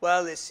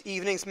Well, this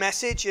evening's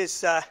message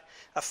is a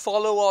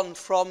follow-on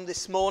from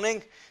this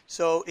morning.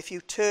 So if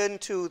you turn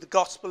to the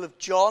Gospel of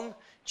John,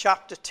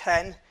 chapter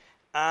 10,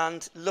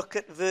 and look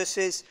at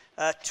verses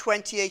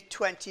 28,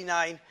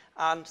 29,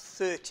 and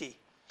 30.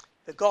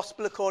 The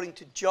Gospel according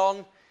to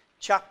John,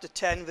 chapter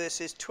 10,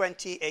 verses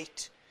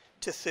 28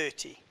 to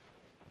 30.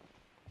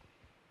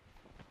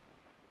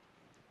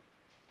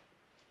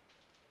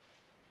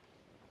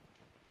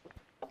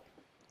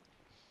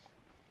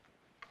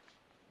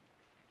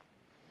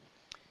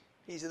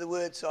 These are the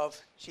words of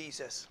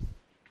Jesus.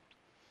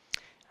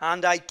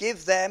 And I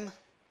give them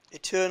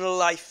eternal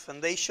life,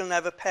 and they shall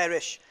never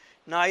perish,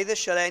 neither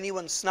shall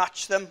anyone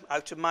snatch them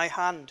out of my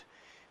hand.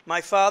 My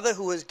Father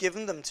who has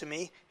given them to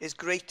me is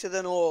greater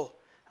than all,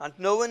 and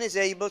no one is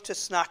able to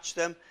snatch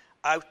them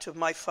out of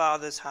my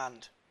Father's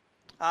hand.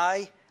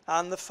 I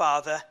and the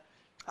Father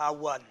are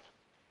one.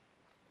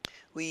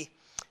 We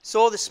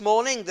saw this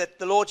morning that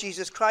the Lord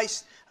Jesus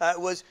Christ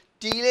was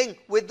dealing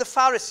with the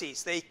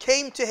Pharisees. They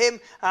came to him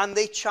and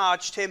they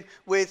charged him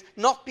with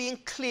not being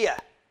clear.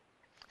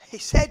 He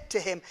said to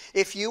him,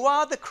 if you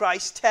are the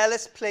Christ, tell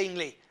us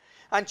plainly.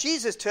 And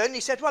Jesus turned and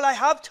he said, well, I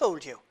have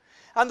told you.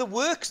 And the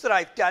works that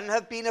I've done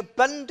have been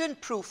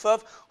abundant proof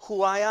of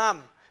who I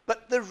am.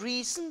 But the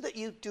reason that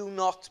you do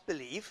not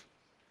believe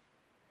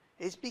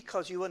is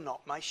because you are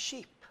not my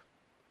sheep.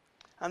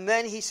 And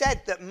then he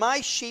said that my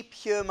sheep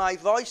hear my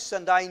voice,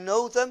 and I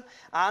know them,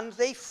 and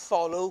they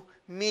follow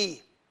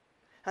me.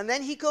 And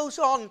then he goes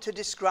on to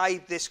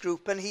describe this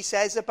group, and he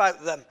says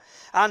about them,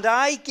 and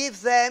I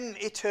give them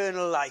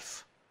eternal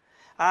life,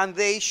 and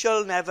they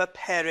shall never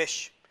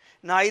perish,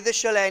 neither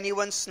shall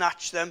anyone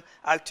snatch them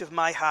out of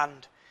my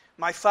hand.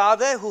 My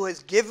Father who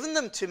has given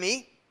them to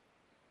me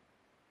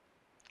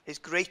is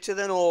greater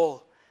than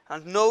all,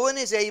 and no one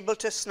is able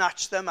to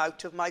snatch them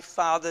out of my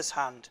Father's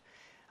hand.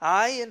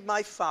 I and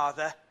my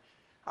Father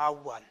are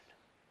one.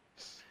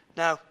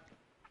 Now,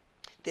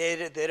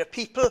 there are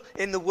people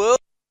in the world,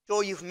 I'm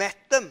sure you've met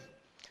them,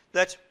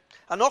 that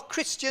are not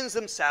Christians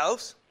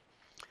themselves,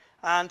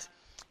 and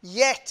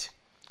yet,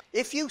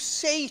 if you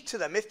say to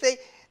them, if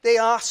they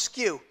ask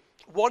you,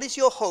 what is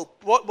your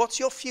hope? What's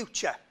your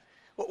future?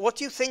 What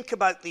do you think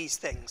about these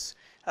things?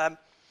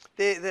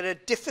 There are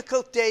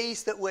difficult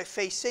days that we're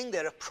facing.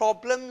 There are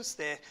problems.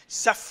 There's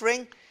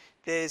suffering.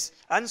 There's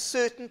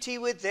uncertainty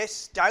with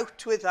this,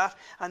 doubt with that.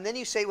 And then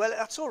you say, well,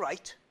 that's all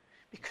right,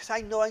 because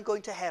I know I'm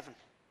going to heaven.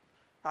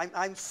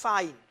 I'm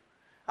fine.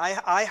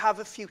 I have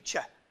a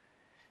future.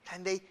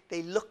 And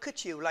they look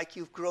at you like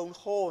you've grown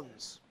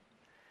horns.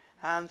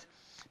 And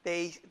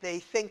they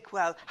think,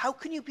 well, how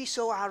can you be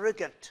so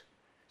arrogant,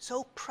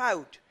 so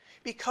proud?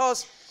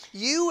 Because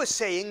you are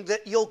saying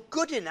that you're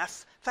good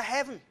enough for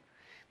heaven.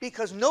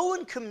 Because no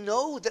one can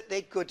know that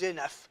they're good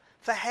enough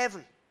for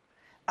heaven.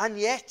 And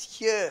yet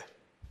here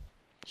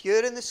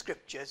in the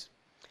scriptures,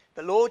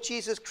 the Lord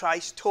Jesus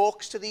Christ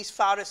talks to these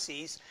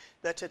Pharisees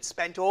that had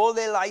spent all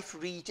their life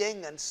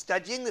reading and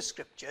studying the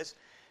scriptures,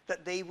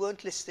 that they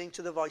weren't listening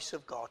to the voice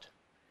of God.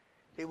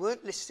 They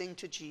weren't listening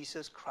to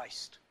Jesus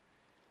Christ.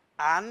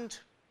 And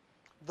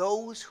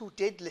those who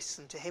did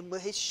listen to him were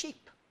his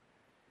sheep.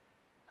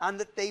 And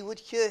that they would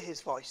hear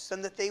his voice,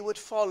 and that they would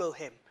follow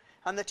him,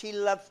 and that he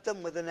loved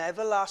them with an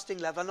everlasting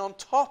love. And on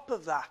top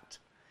of that,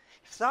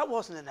 if that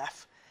wasn't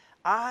enough,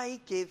 I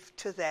give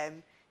to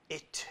them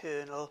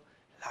eternal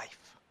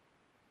life.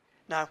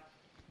 Now,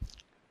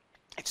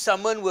 if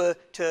someone were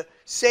to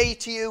say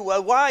to you,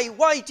 well,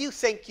 why do you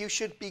think you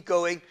should be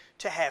going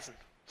to heaven?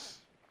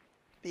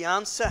 The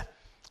answer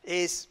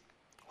is,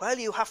 well,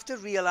 you have to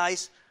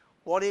realize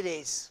what it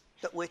is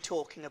that we're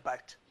talking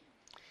about.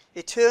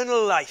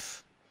 Eternal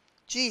life.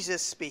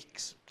 Jesus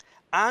speaks,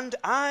 and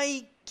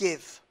I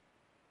give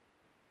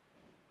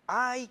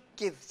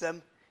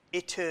them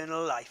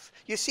eternal life.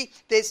 You see,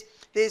 there's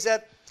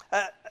a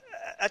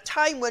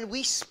time when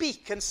we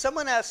speak and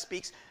someone else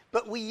speaks,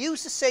 but we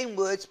use the same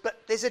words,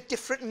 but there's a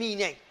different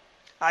meaning.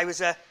 I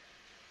was a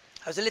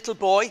little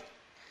boy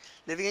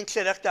living in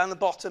Clydach down the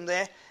bottom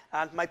there,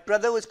 and my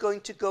brother was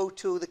going to go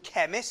to the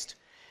chemist,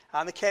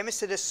 and the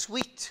chemist had a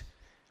sweet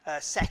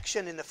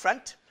section in the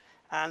front,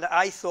 and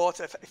I thought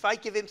if I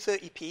give him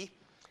 30p,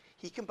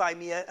 he can buy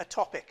me a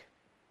topic.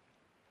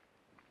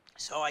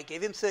 So I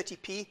gave him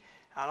 30p,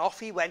 and off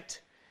he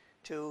went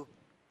to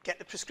get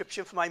the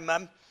prescription for my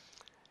mum.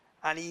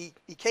 And he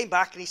came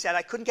back and he said,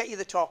 I couldn't get you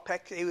the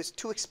topic, it was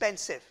too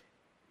expensive.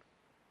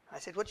 I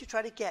said, what did you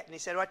try to get? And he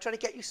said, I tried to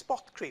get you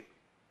spot cream.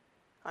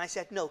 And I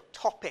said, no,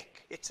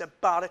 topic. It's a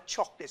bar of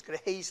chocolate, it's got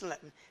a hazelnut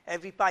in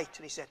every bite.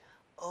 And he said,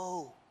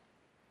 oh.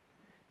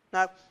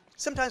 Now,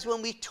 sometimes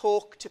when we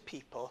talk to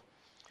people,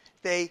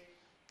 they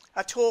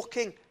are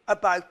talking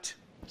about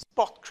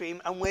spot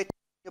cream and we're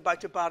talking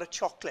about a bar of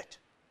chocolate.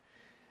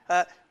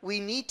 We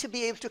need to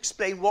be able to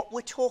explain what we're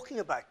talking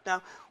about.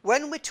 Now,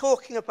 when we're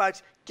talking about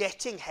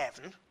getting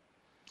heaven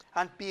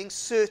and being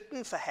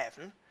certain for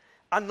heaven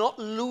and not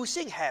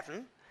losing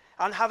heaven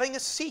and having a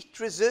seat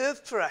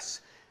reserved for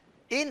us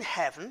in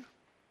heaven,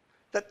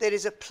 that there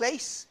is a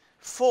place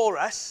for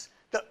us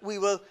that we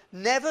will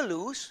never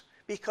lose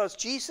because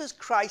Jesus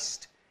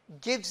Christ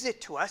gives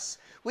it to us,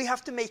 we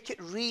have to make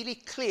it really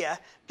clear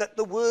that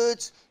the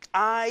words,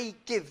 I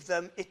give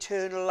them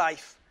eternal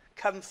life,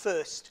 come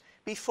first,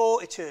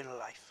 before eternal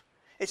life.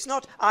 It's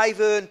not, I've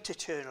earned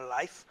eternal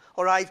life,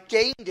 or I've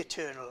gained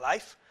eternal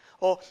life,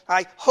 or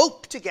I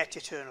hope to get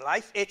eternal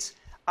life. It's,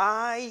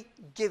 I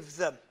give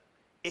them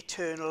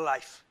eternal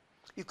life.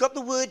 You've got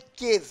the word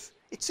give.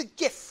 It's a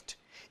gift.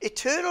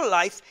 Eternal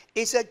life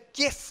is a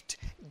gift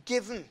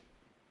given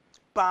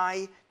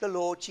by the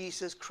Lord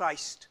Jesus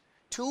Christ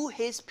to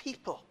his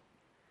people.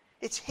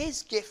 It's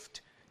his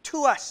gift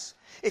to us.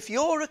 If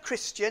you're a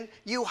Christian,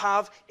 you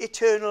have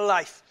eternal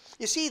life.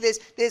 You see,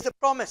 there's a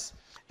promise.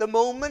 The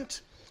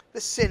moment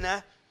the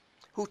sinner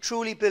who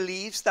truly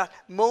believes, that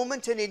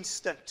moment and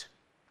instant,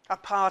 a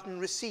pardon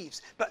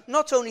receives. But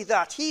not only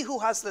that, he who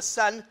has the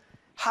Son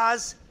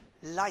has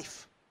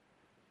life.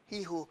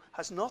 He who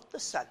has not the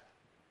Son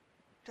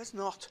does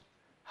not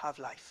have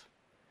life.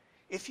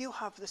 If you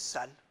have the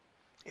Son,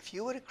 if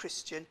you are a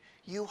Christian,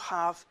 you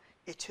have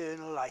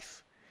eternal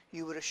life.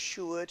 You are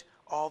assured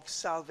of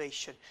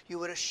salvation.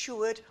 You are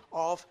assured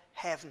of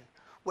heaven.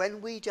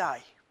 When we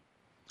die,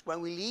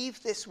 when we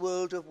leave this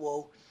world of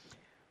woe,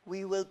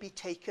 we will be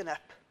taken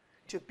up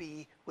to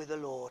be with the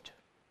Lord.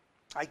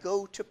 I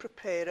go to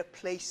prepare a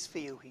place for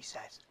you, he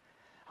says.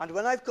 And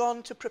when I've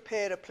gone to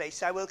prepare a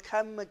place, I will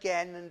come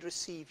again and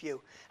receive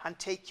you and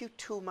take you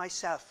to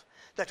myself,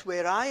 that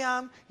where I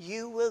am,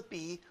 you will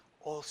be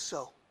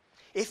also.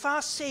 If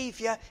our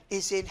Saviour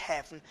is in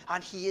heaven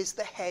and he is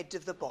the head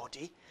of the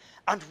body,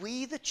 and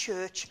we, the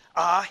church,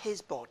 are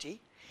his body,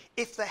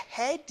 if the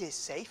head is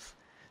safe,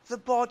 the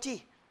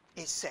body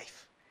is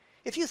safe.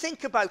 If you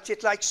think about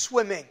it like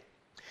swimming,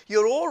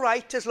 you're all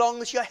right as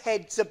long as your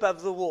head's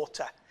above the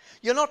water.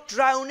 You're not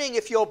drowning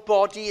if your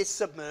body is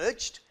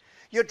submerged.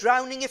 You're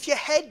drowning if your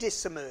head is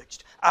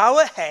submerged.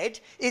 Our head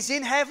is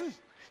in heaven,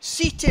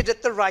 seated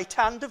at the right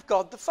hand of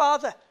God the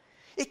Father.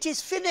 It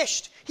is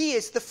finished. He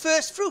is the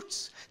first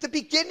fruits, the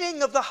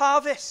beginning of the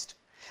harvest.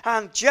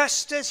 And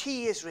just as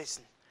he is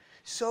risen,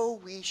 so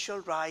we shall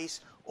rise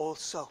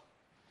also.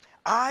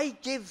 I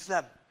give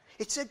them.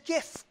 It's a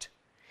gift.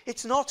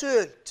 It's not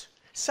earned.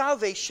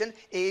 Salvation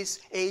is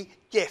a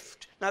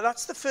gift. Now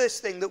that's the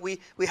first thing that we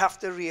have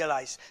to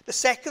realize. The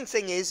second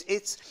thing is,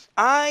 it's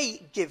I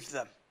give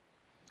them.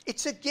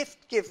 It's a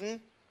gift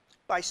given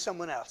by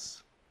someone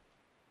else.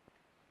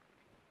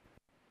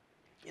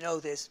 You know,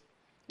 there's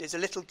a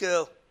little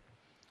girl,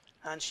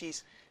 and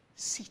she's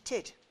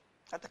seated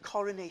at the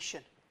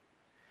coronation,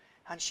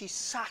 and she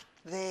sat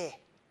there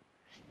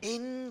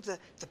in the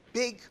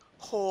big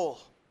hall,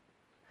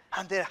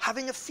 and they're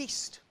having a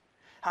feast,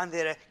 and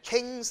there are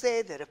kings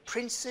there, there are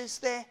princes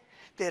there,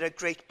 there are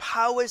great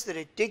powers, there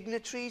are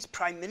dignitaries,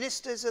 prime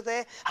ministers are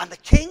there, and the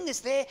king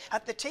is there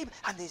at the table,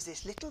 and there's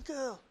this little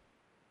girl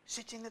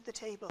sitting at the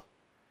table.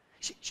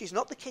 She's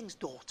not the king's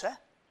daughter.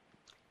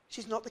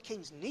 She's not the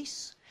king's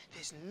niece.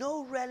 There's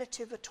no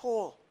relative at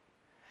all.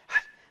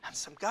 And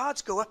some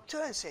guards go up to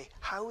her and say,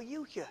 how are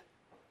you here?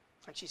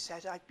 And she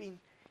said, I've been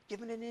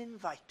given an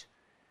invite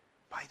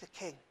by the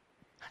king.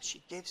 And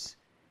she gives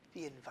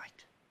the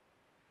invite.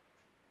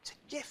 It's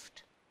a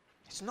gift.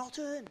 It's not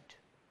earned.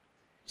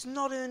 It's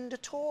not earned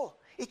at all.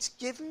 It's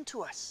given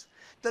to us.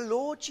 The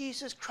Lord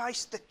Jesus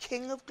Christ, the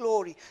King of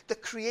glory, the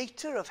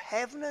creator of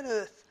heaven and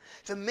earth,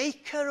 the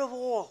maker of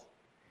all,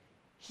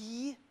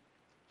 he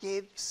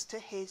gives to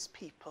his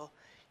people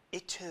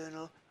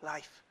eternal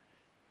life.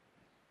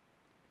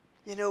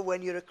 You know,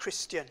 when you're a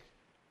Christian,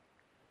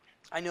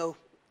 I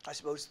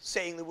suppose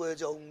saying the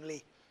words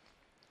only,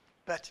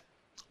 but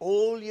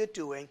all you're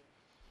doing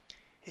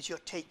is you're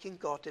taking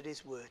God at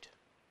his word.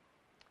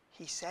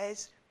 He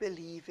says,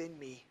 believe in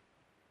me.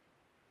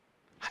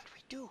 And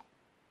we do.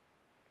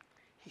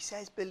 He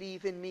says,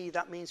 believe in me.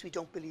 That means we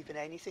don't believe in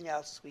anything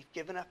else. We've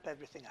given up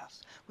everything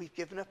else. We've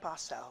given up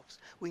ourselves.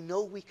 We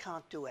know we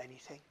can't do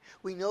anything.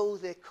 We know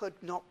there could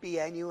not be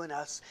anyone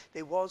else.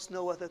 There was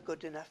no other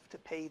good enough to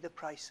pay the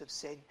price of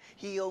sin.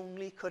 He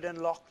only could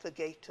unlock the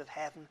gate of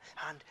heaven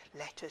and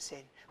let us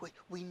in.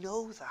 We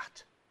know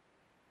that.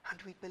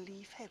 And we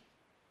believe him.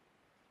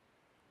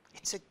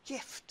 It's a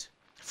gift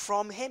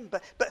from him.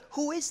 But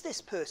who is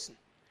this person?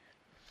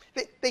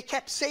 They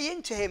kept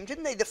saying to him,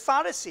 didn't they? The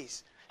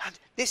Pharisees. And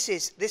this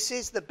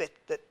is the bit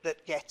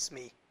that gets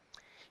me.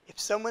 If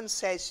someone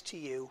says to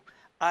you,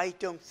 I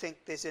don't think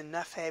there's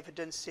enough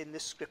evidence in the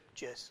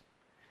scriptures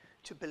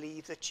to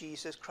believe that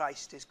Jesus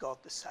Christ is God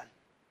the Son,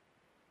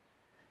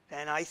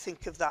 then I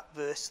think of that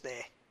verse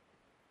there.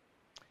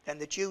 Then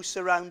the Jews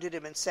surrounded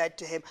him and said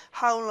to him,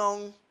 How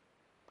long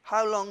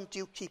do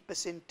you keep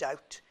us in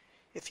doubt?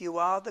 If you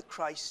are the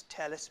Christ,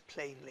 tell us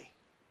plainly.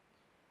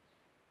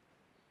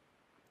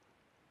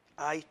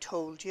 I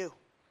told you,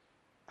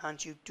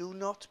 and you do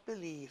not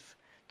believe.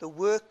 The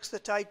works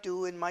that I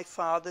do in my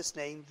Father's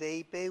name,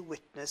 they bear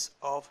witness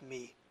of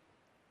me.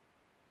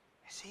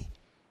 You see?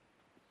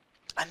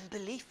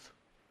 Unbelief.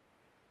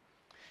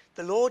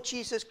 The Lord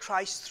Jesus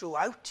Christ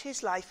throughout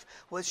his life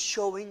was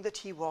showing that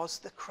he was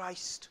the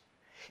Christ.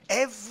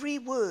 Every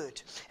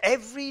word,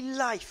 every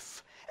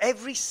life,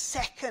 every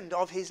second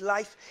of his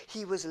life,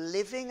 he was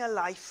living a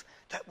life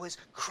that was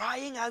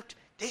crying out,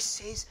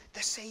 this is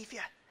the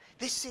Saviour.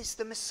 This is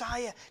the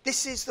Messiah.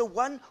 This is the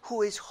one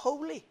who is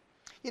holy.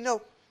 You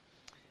know,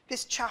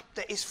 this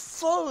chapter is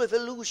full of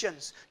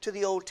allusions to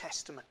the Old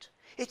Testament.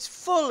 It's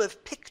full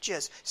of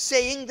pictures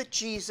saying that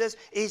Jesus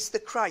is the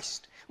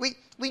Christ. We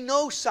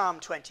know Psalm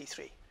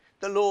 23.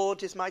 The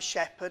Lord is my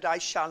shepherd, I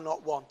shall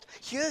not want.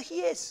 Here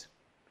he is.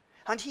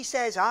 And he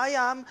says, I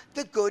am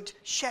the good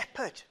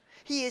shepherd.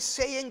 He is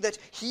saying that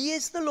he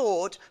is the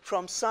Lord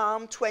from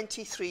Psalm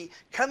 23,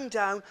 come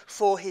down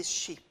for his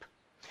sheep.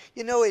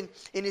 You know, in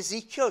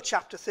Ezekiel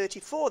chapter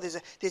 34,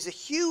 there's a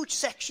huge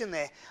section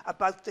there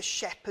about the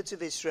shepherds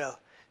of Israel.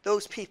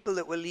 Those people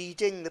that were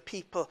leading the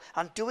people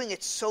and doing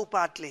it so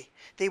badly.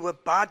 They were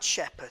bad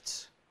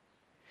shepherds.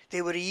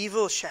 They were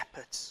evil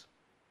shepherds.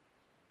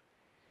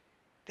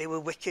 They were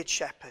wicked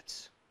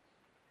shepherds.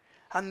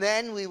 And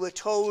then we were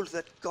told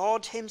that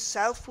God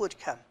himself would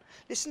come.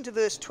 Listen to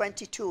verse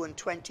 22 and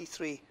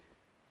 23.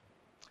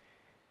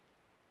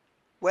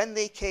 When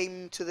they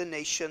came to the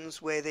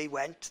nations where they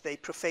went, they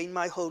profaned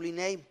my holy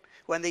name.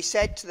 When they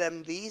said to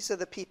them, these are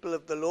the people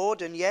of the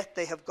Lord, and yet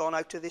they have gone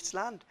out of its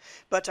land.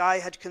 But I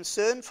had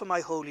concern for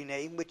my holy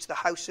name, which the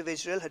house of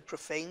Israel had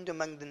profaned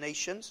among the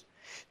nations.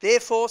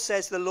 Therefore,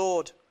 says the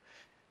Lord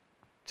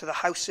to the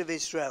house of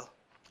Israel,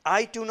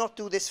 I do not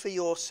do this for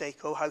your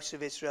sake, O house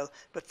of Israel,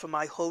 but for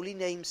my holy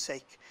name's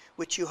sake,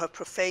 which you have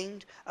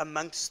profaned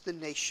amongst the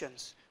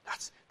nations.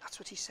 That's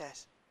what he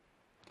says.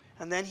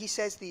 And then he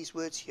says these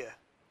words here.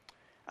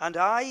 And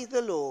I,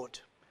 the Lord,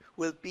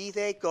 will be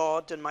their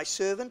God, and my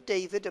servant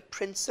David a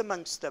prince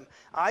amongst them.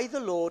 I, the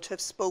Lord,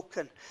 have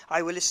spoken.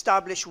 I will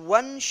establish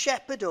one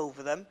shepherd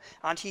over them,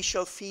 and he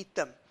shall feed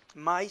them,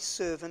 my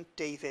servant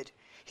David.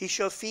 He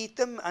shall feed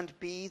them and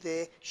be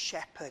their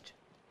shepherd.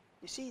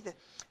 You see the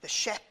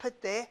shepherd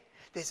there?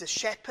 There's a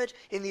shepherd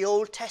in the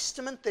Old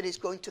Testament that is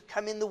going to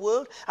come in the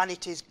world, and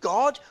it is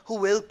God who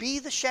will be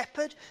the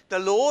shepherd. The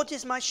Lord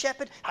is my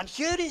shepherd. And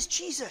here is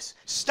Jesus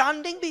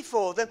standing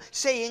before them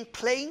saying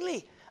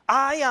plainly,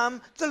 I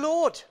am the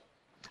Lord.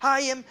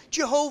 I am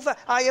Jehovah.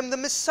 I am the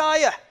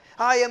Messiah.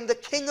 I am the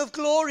King of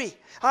glory.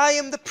 I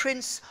am the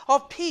Prince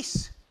of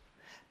peace.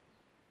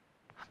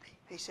 And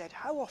they said,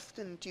 how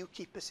often do you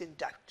keep us in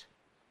doubt?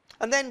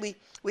 And then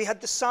we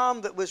had the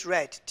psalm that was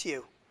read to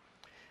you.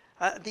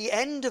 At the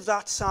end of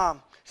that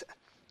psalm,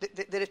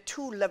 there are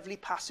two lovely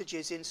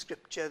passages in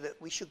Scripture that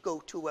we should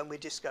go to when we're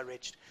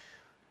discouraged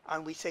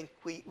and we think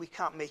we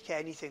can't make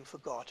anything for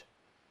God.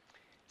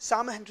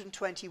 Psalm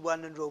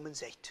 121 and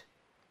Romans 8.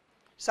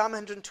 Psalm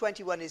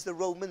 121 is the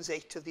Romans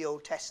 8 of the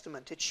Old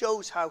Testament. It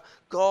shows how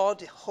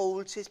God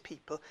holds his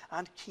people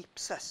and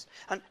keeps us.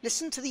 And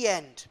listen to the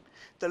end.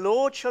 The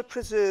Lord shall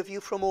preserve you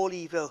from all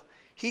evil.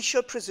 He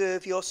shall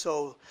preserve your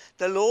soul.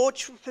 The Lord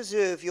shall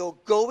preserve your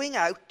going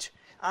out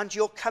and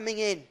your coming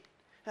in.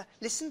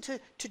 Listen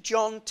to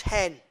John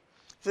 10,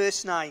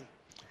 verse 9.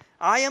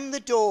 I am the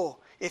door.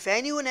 If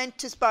anyone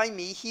enters by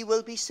me, he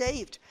will be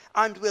saved,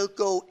 and will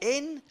go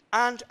in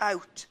and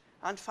out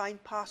and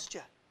find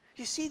pasture.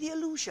 You see the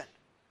illusion?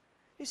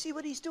 You see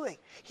what he's doing?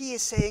 He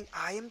is saying,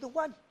 I am the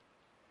one.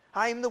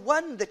 I am the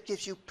one that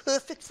gives you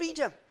perfect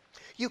freedom.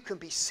 You can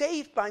be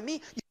saved by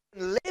me. You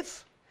can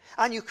live,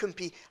 and you can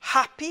be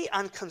happy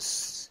and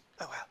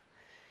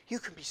you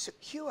can be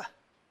secure.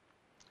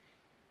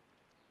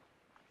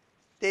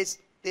 There's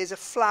a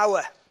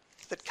flower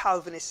that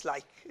Calvinists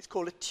like. It's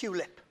called a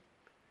tulip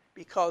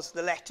because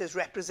the letters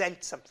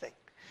represent something.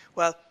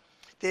 Well,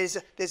 there's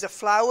a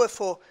flower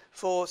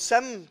for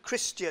some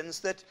Christians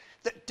that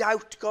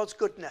doubt God's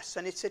goodness,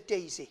 and it's a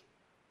daisy.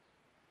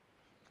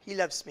 He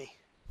loves me.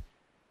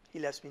 He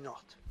loves me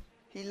not.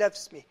 He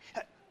loves me.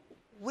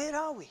 Where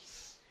are we?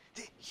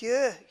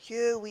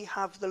 Here we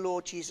have the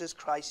Lord Jesus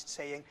Christ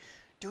saying,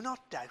 do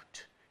not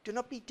doubt. Do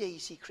not be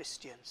daisy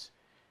Christians.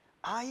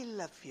 I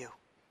love you.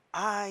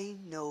 I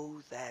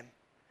know them,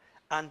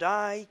 and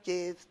I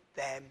give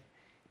them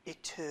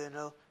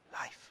eternal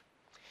life.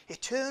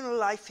 Eternal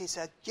life is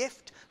a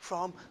gift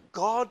from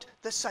God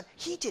the Son.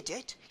 He did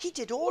it. He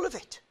did all of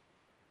it.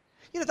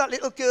 You know, that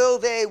little girl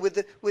there with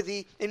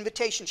the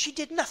invitation, she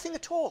did nothing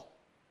at all.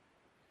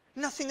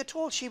 Nothing at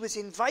all. She was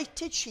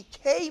invited. She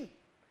came.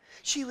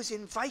 She was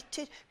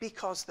invited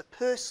because the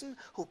person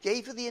who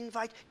gave her the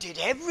invite did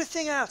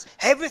everything else.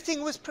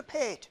 Everything was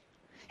prepared.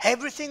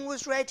 Everything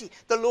was ready.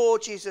 The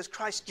Lord Jesus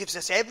Christ gives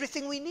us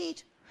everything we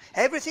need.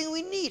 Everything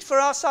we need for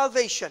our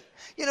salvation.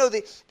 You know,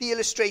 the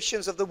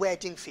illustrations of the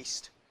wedding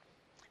feast.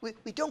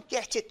 We don't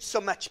get it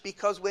so much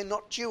because we're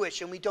not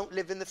Jewish and we don't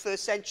live in the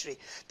first century.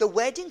 The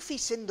wedding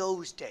feast in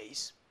those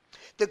days,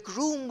 the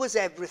groom was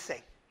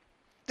everything.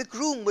 The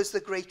groom was the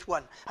great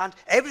one. And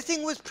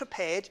everything was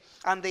prepared,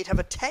 and they'd have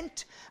a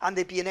tent, and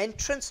there'd be an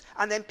entrance,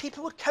 and then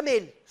people would come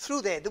in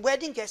through there. The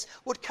wedding guests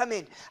would come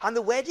in, and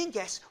the wedding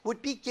guests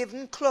would be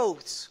given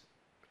clothes.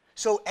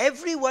 So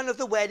every one of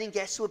the wedding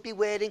guests would be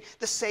wearing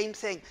the same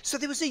thing. So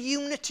there was a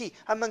unity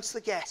amongst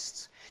the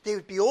guests. They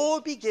would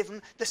all be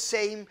given the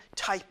same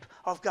type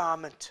of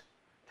garment,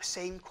 the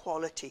same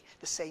quality,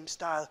 the same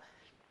style.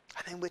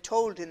 And then we're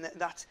told in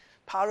that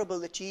parable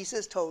that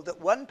Jesus told that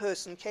one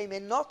person came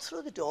in not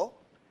through the door,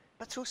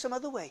 but through some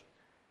other way.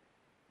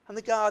 And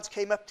the guards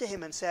came up to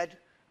him and said,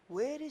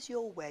 "Where is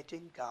your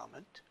wedding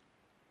garment?"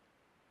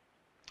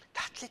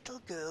 That little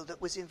girl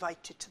that was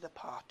invited to the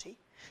party,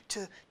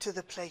 to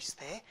the place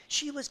there,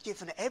 she was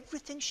given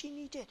everything she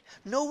needed.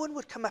 No one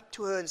would come up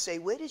to her and say,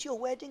 "Where is your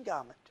wedding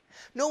garment?"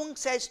 No one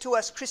says to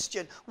us,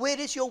 Christian, "Where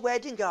is your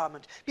wedding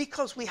garment?"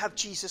 Because we have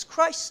Jesus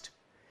Christ.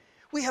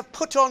 We have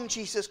put on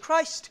Jesus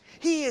Christ.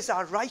 He is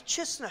our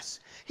righteousness.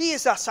 He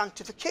is our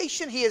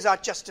sanctification. He is our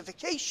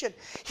justification.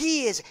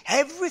 He is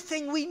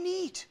everything we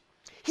need.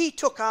 He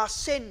took our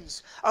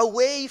sins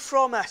away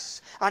from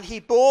us, and he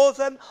bore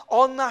them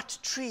on that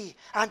tree,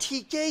 and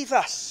he gave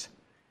us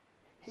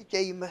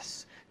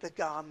the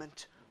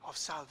garment of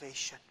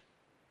salvation.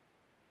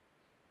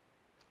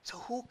 So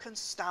who can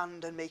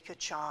stand and make a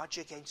charge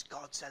against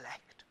God's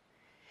elect?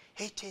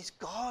 It is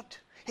God.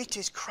 It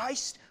is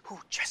Christ who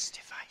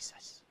justifies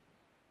us.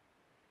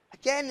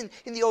 Again,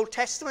 in the Old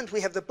Testament,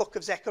 we have the book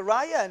of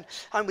Zechariah,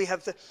 and we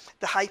have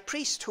the high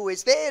priest who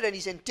is there, and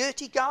he's in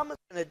dirty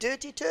garments and a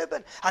dirty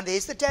turban. And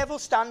there's the devil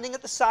standing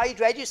at the side,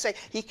 ready to say,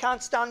 "He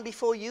can't stand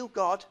before you,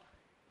 God.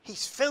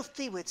 He's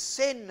filthy with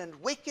sin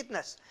and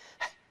wickedness."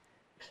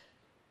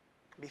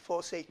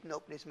 Before Satan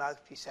opened his mouth,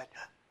 he said,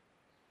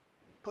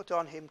 "Put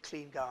on him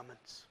clean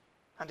garments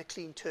and a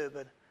clean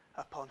turban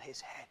upon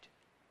his head."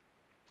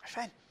 My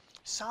friend,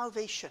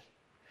 salvation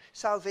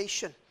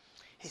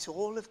is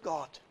all of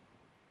God.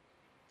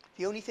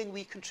 The only thing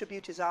we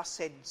contribute is our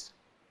sins.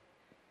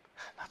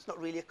 That's not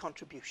really a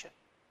contribution,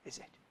 is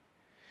it?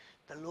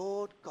 The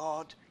Lord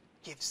God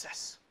gives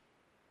us.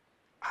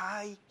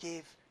 I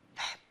give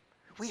them.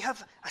 We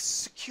have a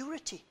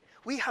security.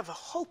 We have a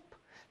hope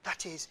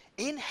that is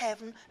in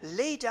heaven,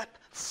 laid up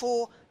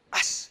for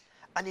us.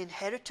 An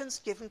inheritance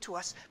given to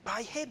us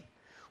by him.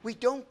 We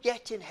don't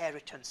get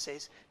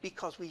inheritances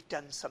because we've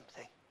done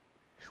something.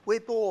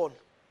 We're born.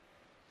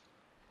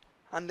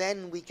 And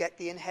then we get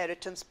the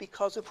inheritance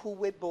because of who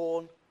we're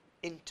born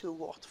into,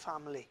 what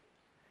family.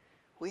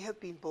 We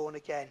have been born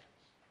again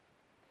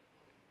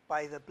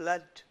by the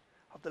blood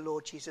of the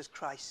Lord Jesus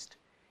Christ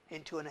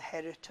into an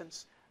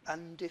inheritance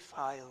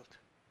undefiled,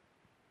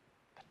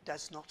 that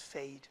does not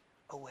fade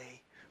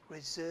away,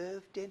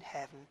 reserved in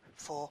heaven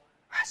for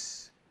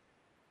us.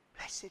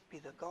 Blessed be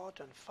the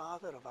God and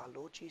Father of our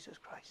Lord Jesus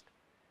Christ.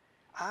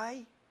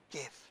 I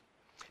give.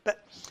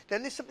 But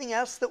then there's something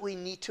else that we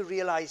need to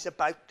realize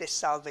about this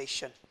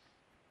salvation.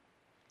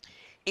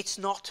 It's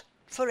not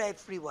for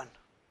everyone.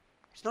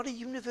 It's not a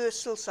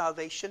universal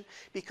salvation,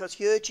 because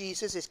here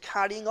Jesus is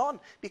carrying on,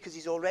 because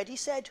he's already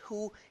said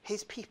who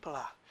his people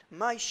are.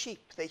 My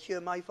sheep, they hear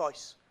my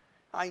voice.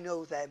 I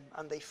know them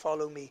and they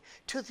follow me.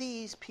 To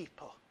these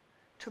people,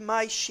 to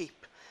my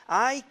sheep,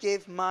 I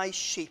give my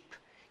sheep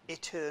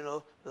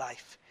eternal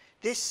life.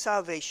 This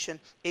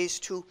salvation is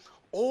to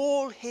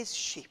all his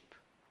sheep.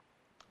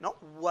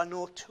 Not one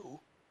or two.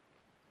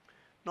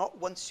 Not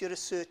once you're a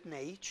certain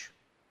age.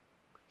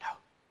 No.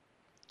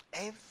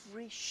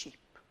 Every sheep.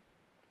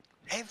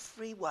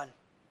 Every one.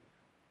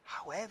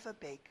 However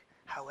big,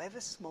 however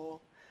small,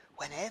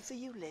 whenever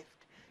you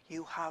lived,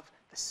 you have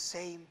the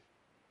same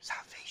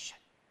salvation.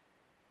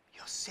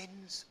 Your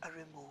sins are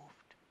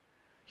removed.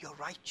 Your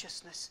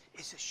righteousness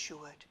is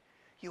assured.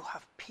 You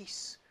have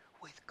peace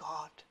with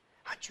God,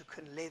 and you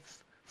can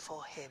live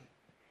for him.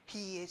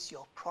 He is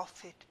your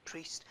prophet,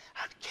 priest,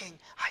 and king.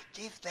 I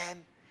give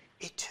them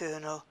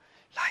eternal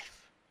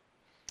life.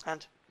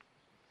 And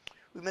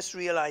we must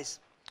realize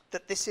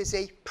that this is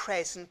a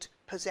present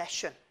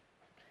possession.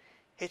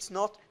 It's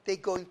not they're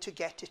going to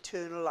get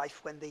eternal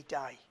life when they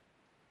die.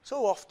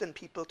 So often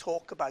people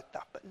talk about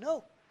that, but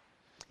no.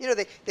 You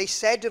know, they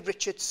said of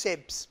Richard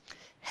Sibbes,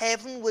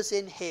 heaven was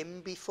in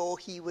him before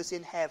he was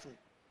in heaven.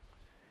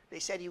 They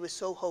said he was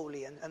so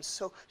holy and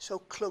so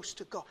close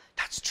to God.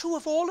 That's true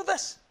of all of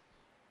us.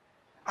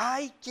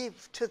 I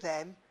give to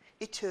them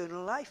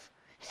eternal life.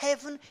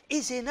 Heaven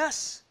is in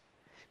us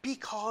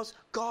because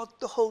God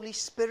the Holy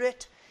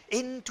Spirit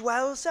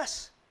indwells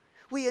us.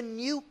 We are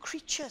new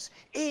creatures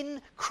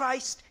in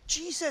Christ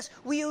Jesus.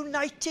 We are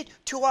united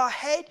to our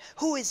head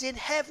who is in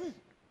heaven.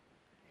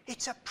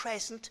 It's a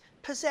present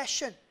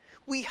possession.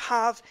 We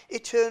have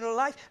eternal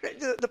life.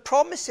 The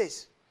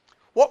promises.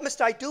 What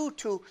must I do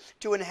to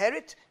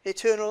inherit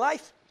eternal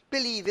life?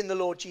 Believe in the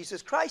Lord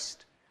Jesus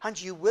Christ, and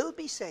you will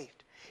be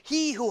saved.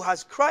 He who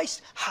has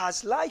Christ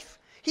has life.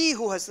 He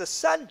who has the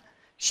Son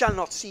shall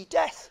not see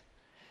death.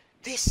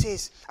 This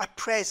is a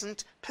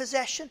present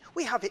possession.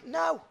 We have it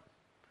now.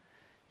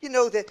 You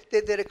know,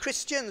 there are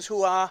Christians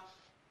who are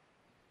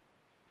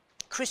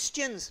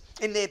Christians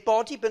in their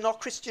body, but not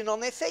Christian on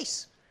their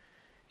face.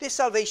 Their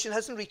salvation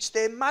hasn't reached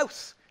their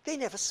mouth. They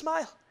never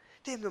smile.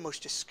 They're the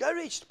most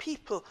discouraged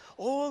people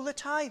all the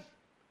time.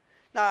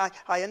 Now,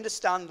 I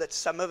understand that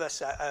some of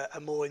us are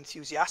more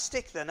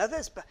enthusiastic than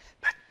others, but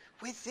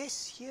with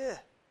this here,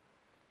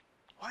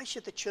 why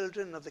should the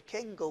children of the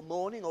King go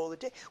mourning all the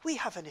day? We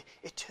have an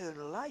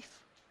eternal life.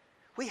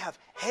 We have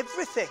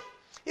everything.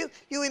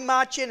 You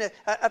imagine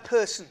a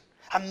person,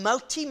 A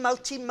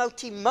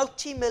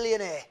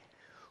multi-millionaire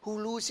who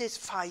loses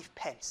 5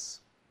 pence.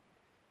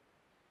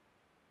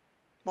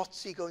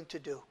 What's he going to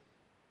do?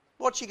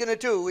 What's he going to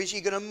do? Is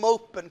he going to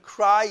mope and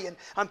cry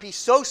and be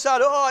so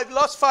sad? Oh, I've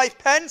lost 5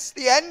 pence,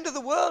 the end of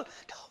the world.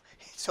 No,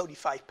 it's only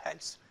 5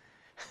 pence.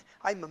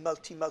 I'm a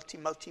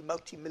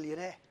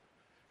multi-millionaire.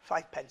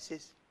 5 pence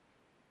is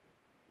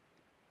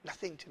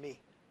nothing to me.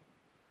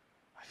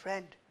 My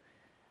friend,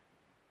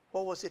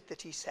 what was it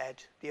that he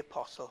said, the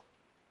apostle?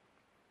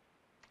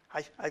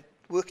 I've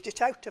worked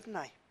it out, haven't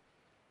I?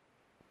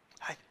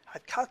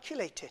 I've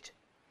calculated.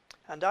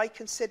 And I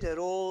consider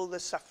all the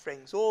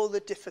sufferings, all the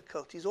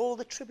difficulties, all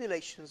the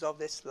tribulations of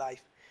this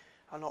life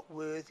are not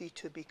worthy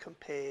to be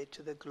compared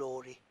to the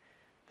glory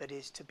that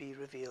is to be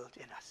revealed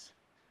in us.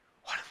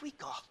 What have we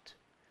got?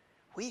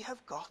 We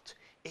have got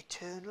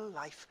eternal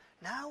life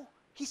now.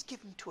 He's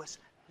given to us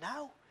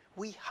now.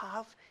 We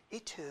have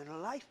eternal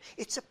life.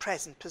 It's a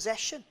present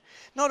possession.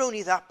 Not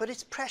only that, but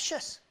it's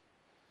precious.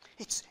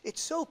 It's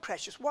so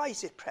precious. Why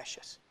is it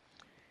precious?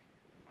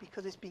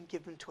 Because it's been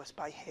given to us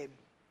by him.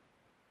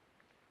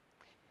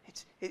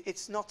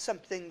 It's not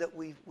something that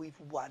we've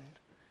won.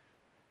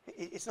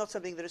 It's not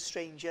something that a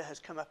stranger has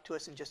come up to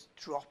us and just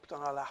dropped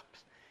on our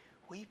laps.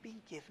 We've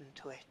been given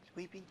to it.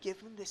 We've been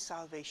given this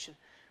salvation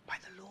by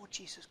the Lord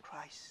Jesus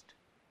Christ.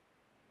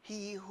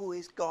 He who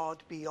is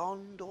God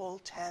beyond all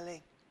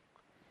telling.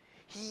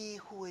 He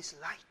who is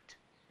light.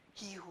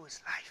 He who is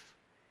life.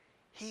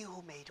 He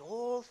who made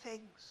all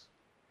things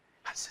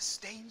and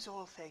sustains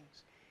all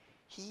things.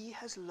 He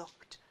has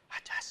looked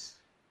at us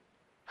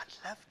and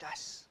loved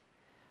us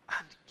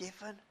and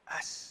given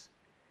us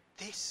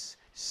this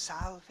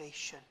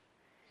salvation.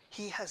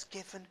 He has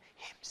given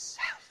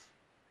himself.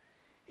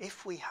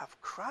 If we have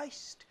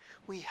Christ,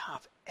 we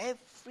have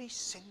every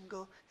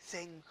single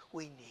thing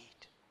we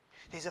need.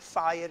 There's a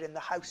fire in the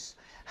house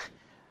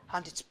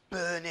and it's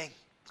burning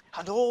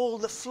and all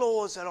the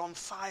floors are on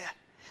fire.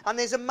 And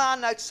there's a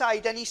man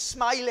outside and he's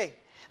smiling.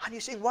 And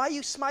you're saying, why are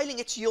you smiling?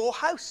 It's your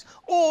house.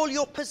 All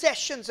your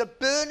possessions are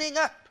burning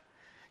up.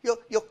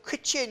 Your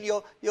kitchen,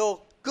 your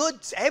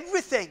goods,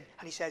 everything.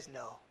 And he says,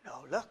 no,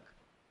 look.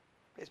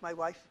 There's my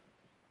wife.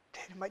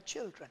 There are my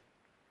children.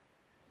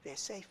 They're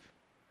safe.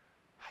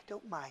 I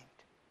don't mind.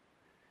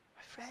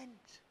 My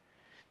friends,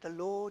 the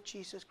Lord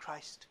Jesus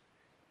Christ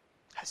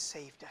has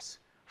saved us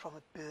from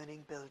a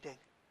burning building.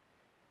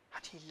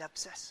 And he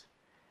loves us.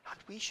 And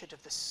we should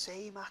have the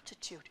same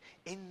attitude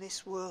in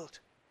this world.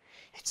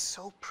 It's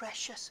so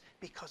precious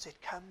because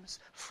it comes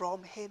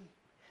from him.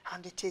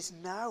 And it is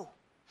now.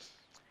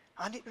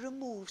 And it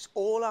removes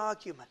all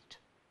argument.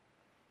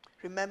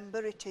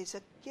 Remember, it is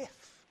a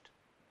gift.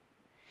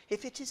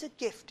 If it is a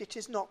gift, it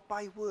is not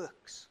by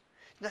works.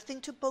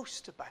 Nothing to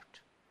boast about.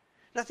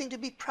 Nothing to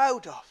be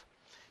proud of.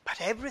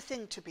 But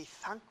everything to be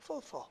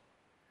thankful for.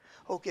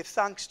 Oh, give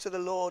thanks to the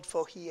Lord,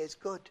 for he is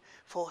good.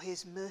 For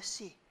his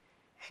mercy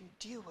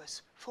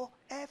endures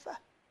forever.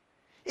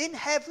 In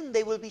heaven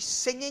they will be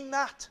singing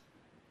that.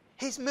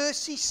 His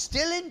mercy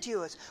still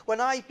endures.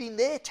 When I've been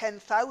there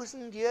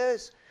 10,000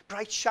 years,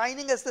 bright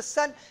shining as the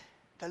sun,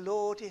 the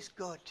Lord is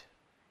good.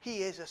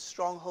 He is a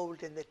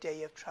stronghold in the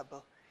day of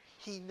trouble.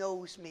 He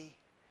knows me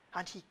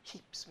and he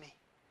keeps me.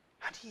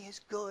 And he is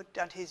good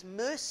and his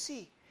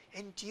mercy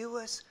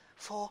endures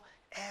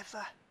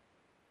forever.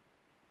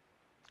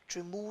 It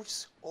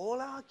removes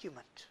all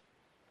argument.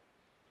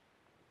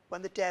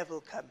 When the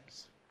devil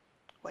comes,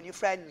 when your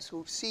friends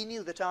who've seen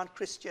you that aren't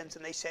Christians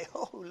and they say,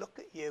 oh, look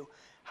at you.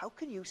 How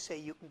can you say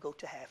you can go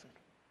to heaven?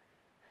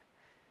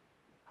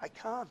 I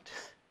can't.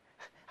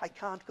 I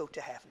can't go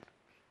to heaven.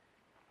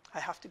 I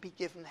have to be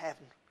given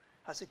heaven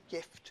as a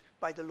gift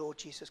by the Lord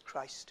Jesus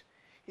Christ.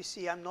 You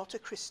see, I'm not a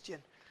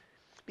Christian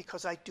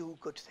because I do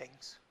good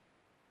things.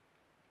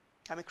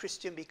 I'm a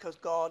Christian because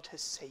God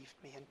has saved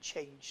me and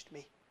changed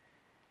me.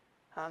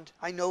 And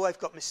I know I've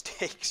got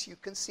mistakes. You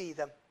can see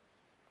them.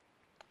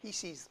 He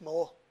sees them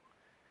all.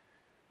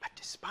 But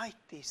despite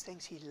these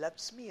things, he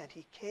loves me and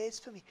he cares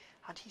for me.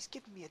 And he's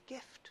given me a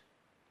gift.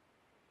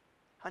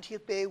 And he'll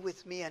bear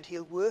with me and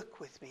he'll work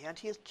with me and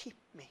he'll keep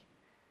me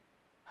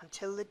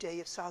until the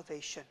day of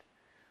salvation.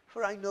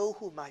 For I know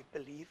whom I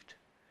believed.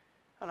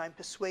 And I'm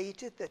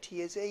persuaded that he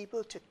is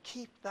able to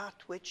keep that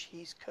which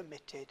he's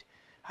committed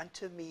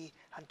unto me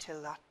until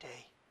that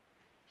day.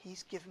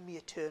 He's given me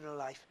eternal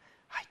life.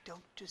 I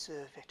don't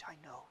deserve it, I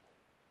know.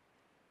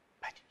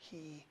 But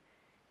he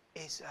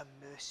is a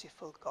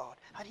merciful God.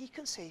 And he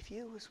can save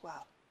you as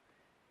well.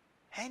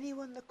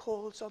 Anyone that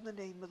calls on the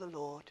name of the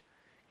Lord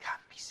can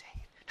be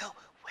saved. No,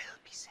 will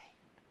be saved.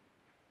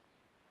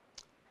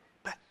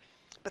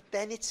 But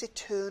then it's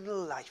eternal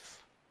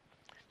life.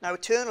 Now,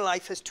 eternal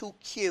life has two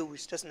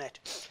Q's, doesn't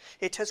it?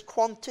 It has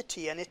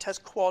quantity and it has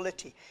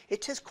quality.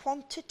 It has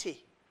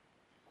quantity.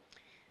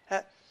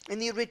 In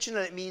the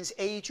original, it means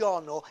age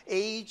on, or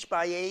age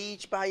by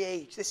age by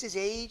age. This is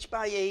age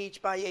by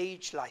age by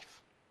age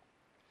life.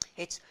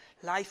 It's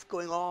life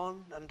going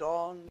on and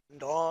on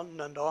and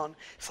on and on,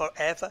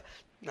 forever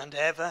and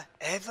ever,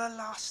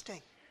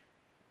 everlasting.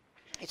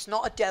 It's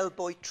not a Del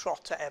Boy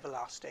Trotter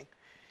everlasting.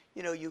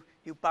 You know, you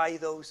buy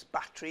those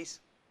batteries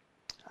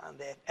and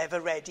they're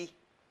ever ready,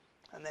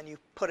 and then you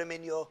put them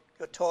in your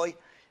toy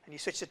and you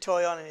switch the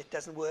toy on and it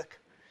doesn't work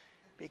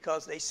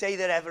because they say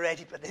they're ever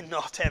ready, but they're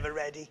not ever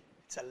ready.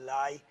 It's a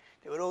lie.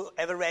 They were all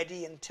ever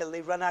ready until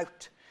they run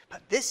out.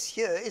 But this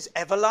here is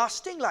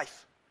everlasting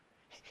life.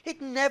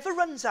 It never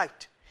runs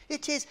out.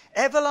 It is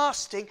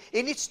everlasting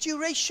in its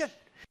duration.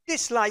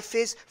 This life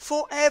is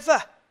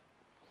forever.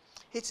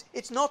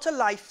 It's not a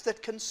life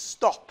that can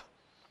stop.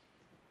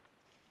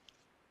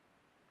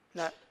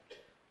 Now,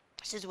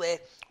 this is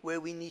where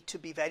we need to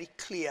be very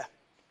clear.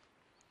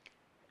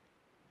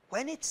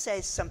 When it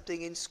says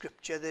something in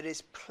Scripture that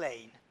is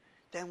plain,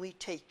 then we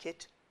take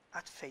it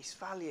at face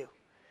value.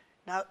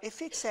 Now,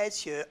 if it says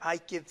here, I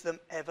give them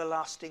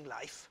everlasting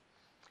life,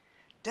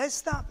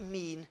 does that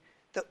mean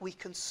that we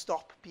can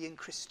stop being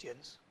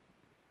Christians?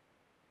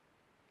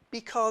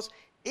 Because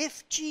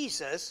if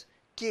Jesus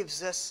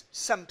gives us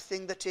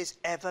something that is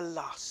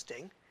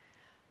everlasting,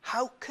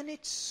 how can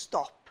it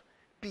stop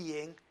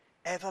being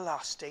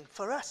everlasting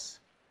for us?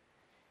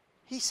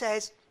 He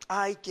says,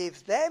 I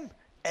give them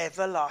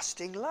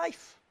everlasting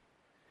life.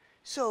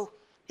 So,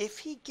 if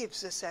he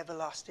gives us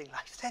everlasting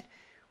life, then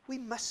we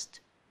must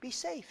be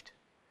saved.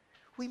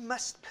 We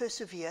must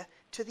persevere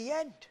to the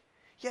end.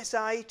 Yes,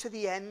 I to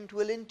the end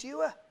will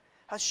endure,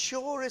 as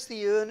sure as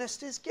the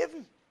earnest is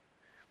given.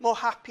 More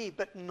happy,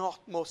 but not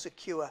more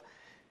secure,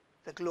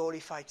 the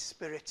glorified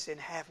spirits in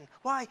heaven.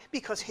 Why?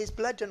 Because his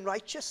blood and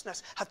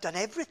righteousness have done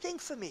everything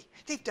for me.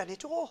 They've done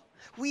it all.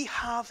 We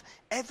have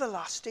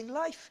everlasting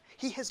life.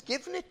 He has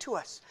given it to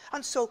us.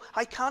 And so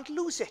I can't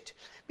lose it,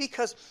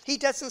 because he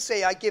doesn't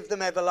say I give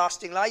them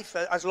everlasting life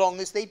as long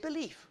as they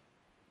believe.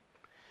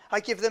 I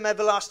give them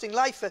everlasting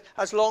life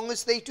as long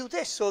as they do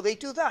this or they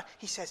do that.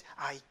 He says,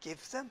 I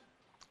give them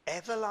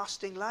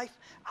everlasting life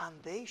and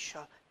they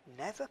shall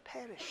never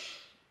perish.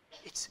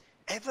 It's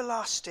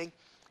everlasting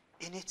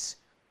in its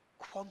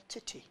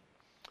quantity.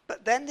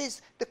 But then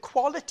there's the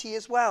quality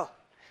as well.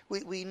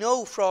 We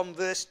know from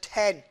verse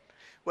 10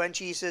 when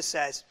Jesus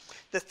says,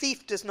 the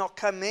thief does not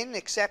come in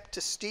except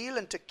to steal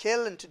and to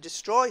kill and to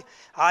destroy.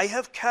 I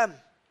have come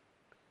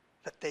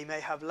that they may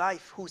have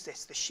life. Who's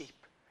this? The sheep.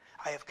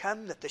 I have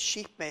come that the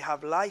sheep may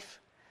have life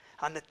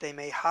and that they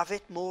may have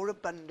it more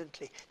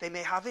abundantly. They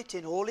may have it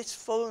in all its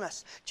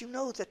fullness. Do you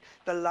know that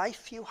the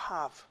life you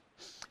have,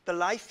 the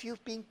life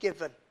you've been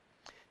given,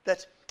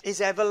 that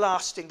is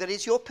everlasting, that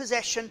is your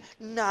possession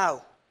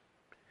now,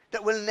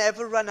 that will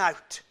never run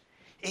out.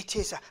 It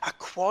is a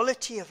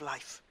quality of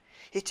life.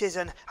 It is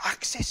an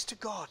access to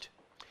God.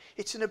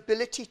 It's an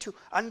ability to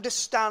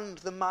understand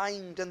the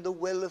mind and the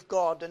will of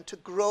God and to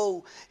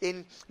grow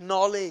in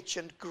knowledge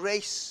and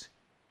grace.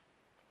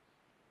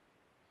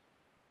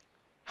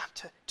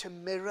 And to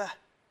mirror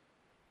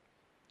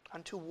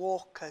and to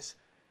walk as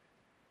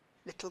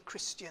little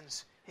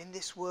Christians in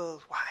this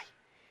world. Why?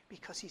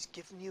 Because he's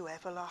given you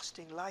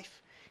everlasting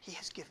life. He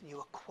has given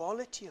you a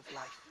quality of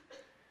life.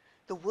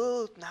 The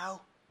world now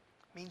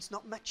means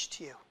not much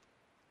to you.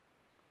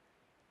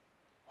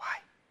 Why?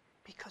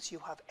 Because you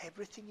have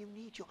everything you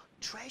need. Your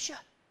treasure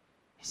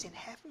is in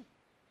heaven.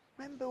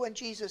 Remember when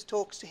Jesus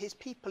talks to his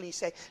people, he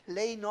says,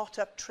 lay not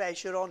up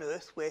treasure on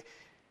earth where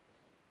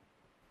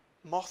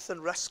moth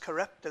and rust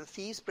corrupt and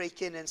thieves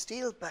break in and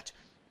steal, but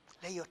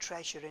lay your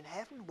treasure in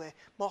heaven where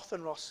moth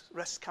and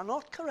rust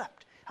cannot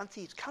corrupt and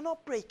thieves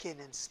cannot break in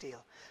and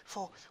steal.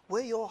 For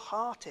where your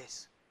heart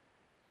is,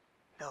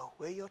 no,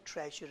 where your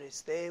treasure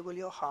is, there will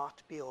your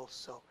heart be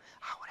also.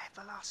 Our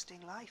everlasting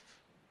life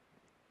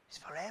is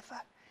forever,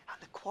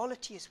 and the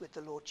quality is with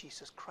the Lord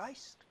Jesus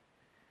Christ.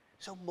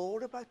 So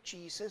more about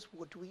Jesus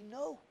would we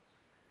know.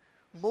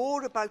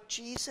 More about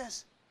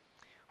Jesus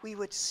we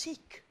would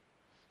seek.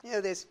 You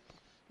know, there's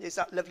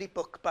that lovely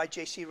book by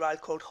J.C. Ryle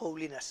called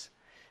Holiness.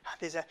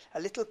 There's a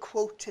little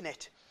quote in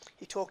it.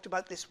 He talked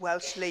about this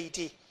Welsh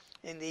lady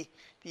in the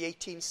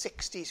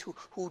 1860s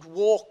who'd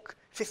walk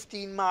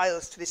 15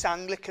 miles to this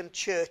Anglican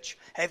church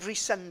every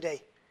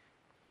Sunday.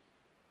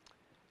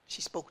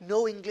 She spoke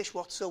no English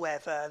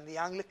whatsoever, and the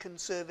Anglican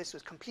service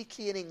was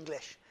completely in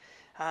English.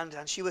 And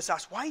she was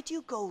asked, why do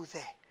you go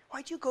there?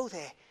 Why do you go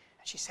there?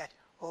 And she said,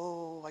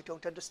 oh, I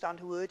don't understand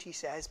a word he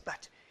says,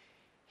 but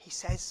he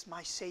says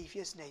my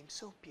Saviour's name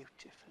so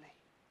beautifully.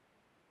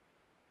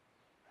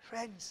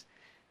 Friends,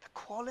 the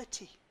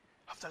quality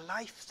of the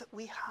life that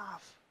we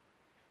have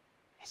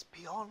is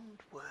beyond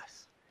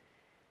worth,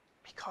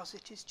 because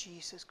it is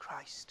Jesus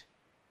Christ.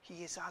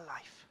 He is our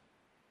life.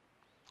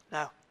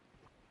 Now,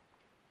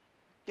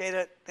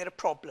 there are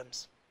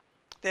problems.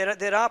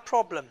 There are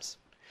problems.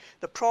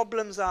 The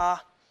problems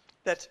are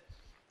that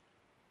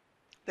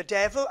the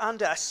devil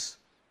and us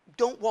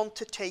don't want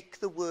to take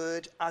the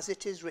word as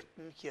it is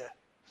written here.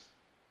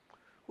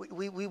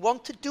 We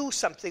want to do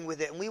something with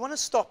it, and we want to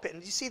stop it.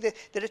 And you see, there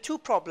are two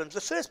problems.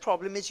 The first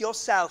problem is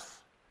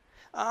yourself.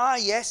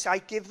 Yes, I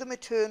give them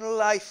eternal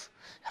life,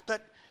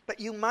 but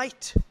you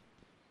might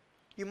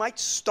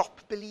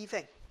stop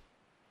believing.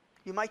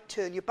 You might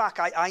turn your back.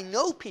 I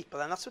know people,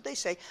 and that's what they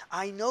say.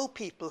 I know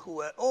people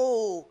who are,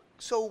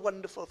 so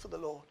wonderful for the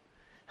Lord.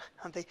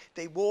 And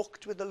they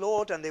walked with the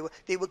Lord, and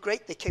they were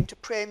great. They came to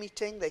prayer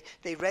meeting,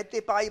 they read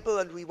their Bible,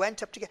 and we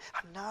went up together.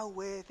 And now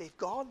where they've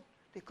gone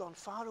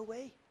far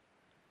away.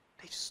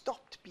 They've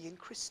stopped being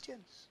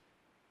Christians.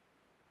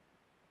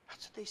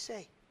 That's what they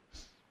say.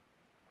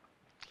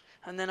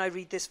 And then I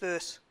read this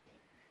verse.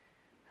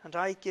 And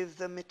I give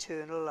them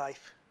eternal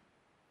life,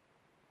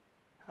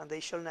 and they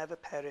shall never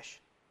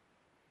perish.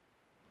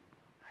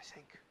 I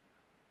think,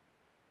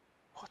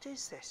 what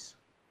is this?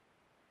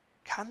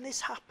 Can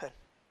this happen?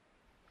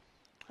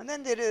 And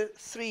then there are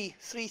three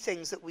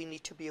things that we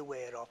need to be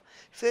aware of.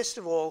 First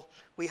of all,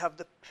 we have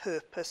the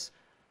purpose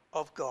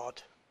of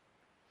God.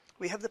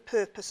 We have the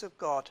purpose of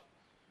God.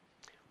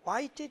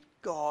 Why did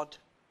God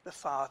the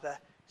Father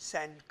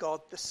send God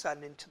the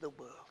Son into the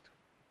world?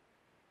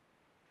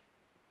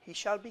 He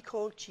shall be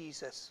called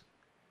Jesus,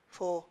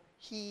 for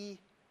he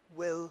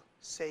will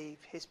save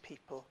his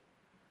people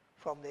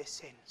from their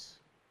sins.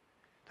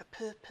 The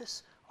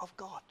purpose of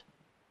God.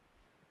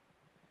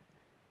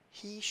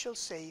 He shall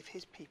save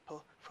his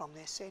people from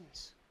their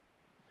sins.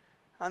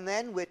 And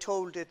then we're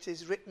told it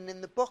is written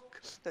in the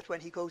book that when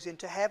he goes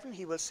into heaven,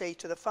 he will say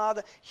to the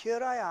Father,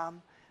 here I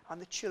am,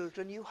 and the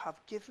children you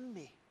have given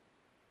me.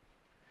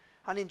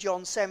 And in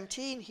John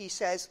 17, he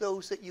says,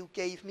 those that you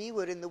gave me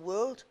were in the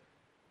world,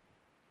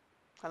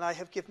 and I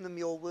have given them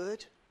your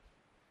word,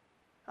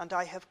 and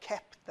I have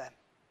kept them,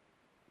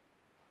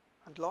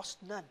 and lost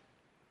none.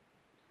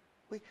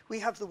 We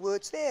have the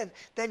words there. And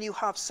then you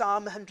have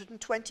Psalm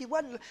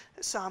 121.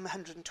 Psalm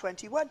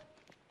 121.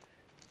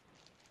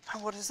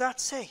 And what does that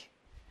say?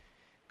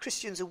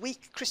 Christians are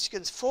weak.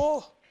 Christians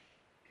fall.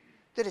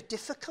 There are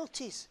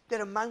difficulties.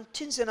 There are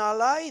mountains in our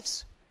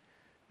lives.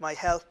 My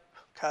help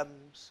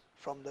comes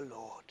from the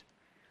Lord,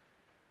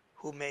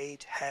 who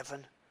made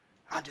heaven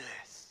and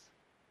earth.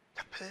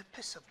 The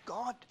purpose of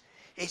God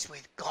is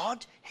with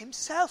God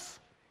himself.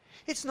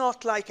 It's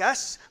not like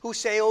us who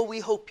say, oh, we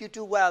hope you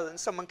do well, and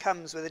someone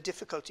comes with a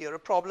difficulty or a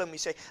problem. We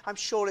say, I'm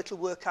sure it'll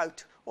work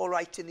out all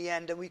right in the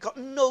end. And we've got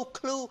no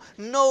clue,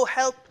 no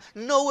help,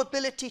 no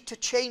ability to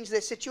change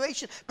their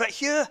situation. But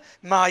here,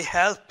 my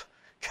help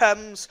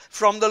comes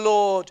from the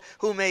Lord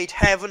who made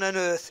heaven and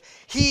earth.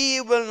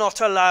 He will not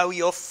allow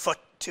your foot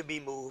to be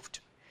moved.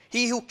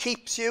 He who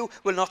keeps you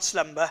will not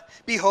slumber.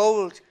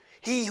 Behold,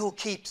 he who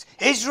keeps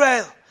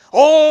Israel,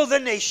 all the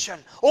nation,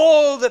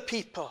 all the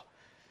people,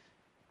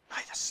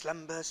 neither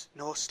slumbers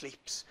nor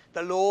sleeps.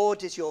 The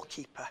Lord is your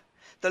keeper.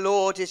 The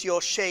Lord is your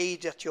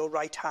shade at your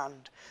right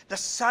hand. The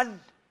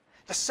sun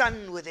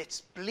with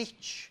its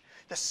bleach,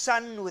 the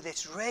sun with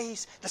its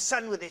rays, the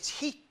sun with its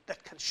heat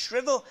that can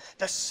shrivel,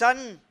 the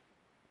sun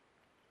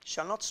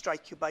shall not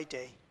strike you by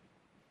day,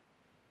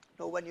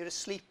 nor when you're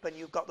asleep and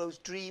you've got those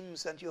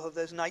dreams and you have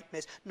those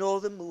nightmares,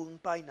 nor the moon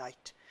by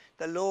night.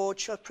 The Lord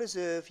shall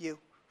preserve you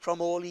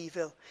from all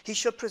evil. He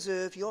shall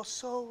preserve your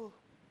soul.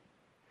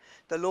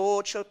 The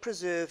Lord shall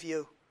preserve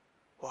you.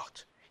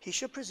 What? He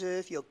shall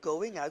preserve your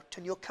going out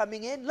and your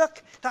coming in.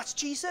 Look, that's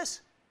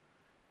Jesus.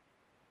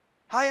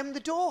 I am the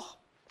door.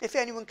 If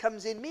anyone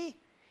comes in me,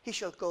 he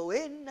shall go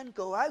in and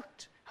go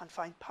out and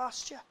find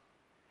pasture.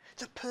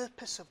 The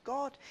purpose of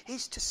God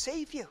is to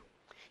save you.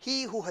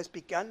 He who has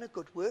begun a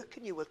good work,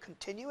 and you will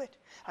continue it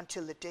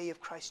until the day of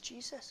Christ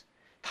Jesus.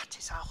 That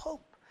is our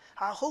hope.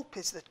 Our hope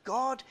is that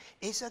God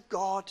is a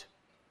God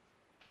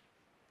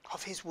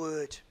of his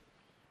word.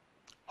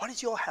 What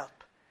is your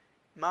help?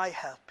 My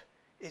help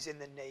is in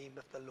the name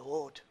of the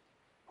Lord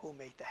who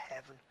made the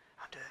heaven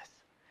and earth.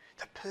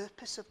 The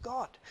purpose of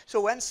God. So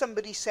when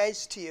somebody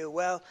says to you,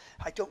 well,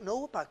 I don't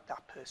know about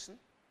that person.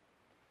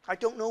 I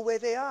don't know where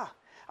they are.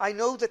 I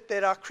know that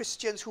there are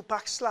Christians who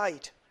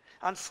backslide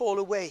and fall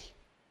away.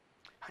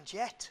 And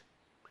yet,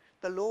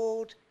 the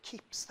Lord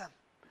keeps them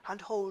and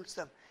holds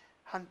them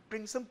and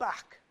brings them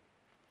back.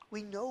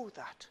 We know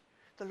that.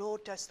 The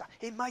Lord does that.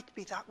 It might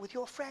be that with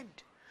your friend.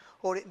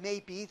 Or it may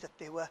be that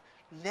they were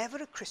never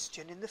a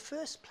Christian in the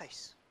first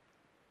place.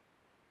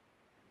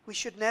 We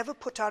should never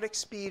put our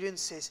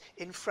experiences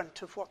in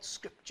front of what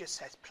Scripture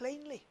says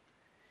plainly.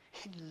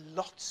 In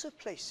lots of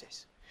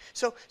places.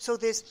 So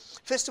there's,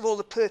 first of all,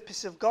 the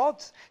purpose of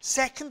God.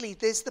 Secondly,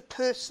 there's the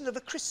person of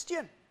a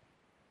Christian.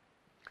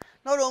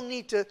 Not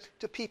only do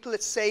people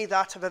that say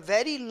that have a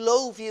very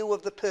low view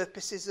of the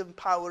purposes and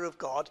power of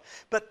God,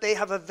 but they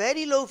have a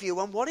very low view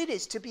on what it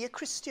is to be a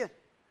Christian.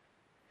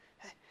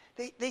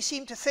 They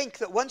seem to think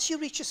that once you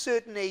reach a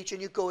certain age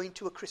and you go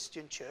into a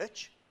Christian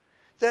church,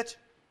 that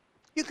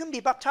you can be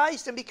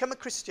baptized and become a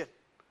Christian.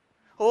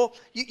 Or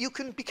you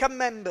can become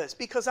members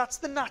because that's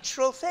the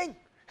natural thing.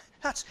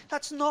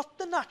 That's not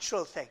the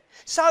natural thing.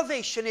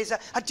 Salvation is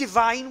a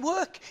divine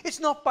work. It's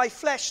not by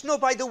flesh, nor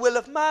by the will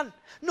of man,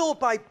 nor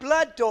by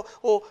blood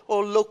or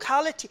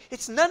locality.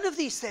 It's none of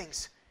these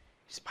things.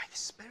 It's by the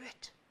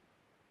Spirit.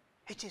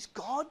 It is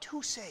God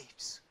who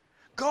saves.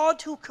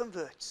 God who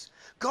converts.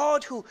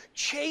 God who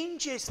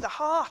changes the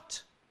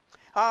heart.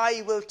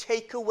 I will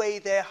take away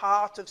their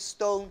heart of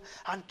stone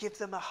and give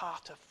them a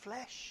heart of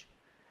flesh.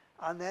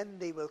 And then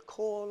they will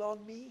call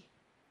on me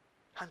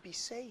and be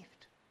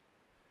saved.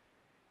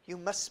 You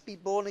must be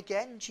born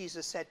again,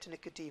 Jesus said to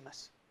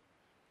Nicodemus.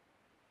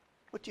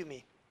 What do you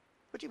mean?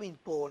 What do you mean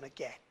born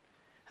again?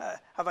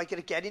 Have I got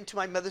to get into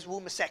my mother's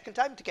womb a second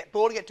time to get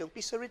born again? Don't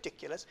be so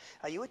ridiculous.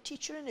 Are you a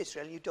teacher in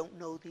Israel and you don't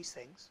know these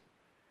things?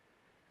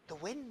 The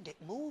wind, it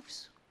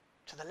moves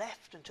to the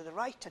left and to the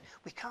right, and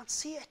we can't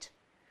see it.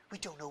 We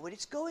don't know where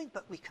it's going,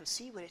 but we can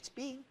see where it's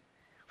been.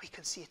 We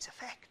can see its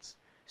effects.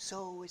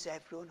 So is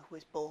everyone who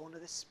is born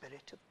of the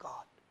Spirit of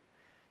God.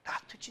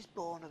 That which is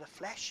born of the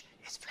flesh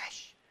is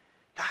flesh.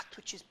 That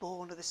which is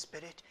born of the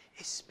Spirit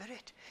is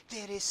spirit.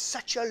 There is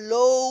such a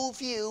low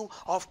view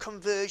of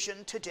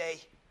conversion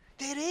today.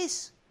 There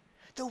is.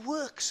 The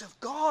works of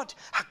God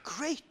are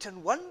great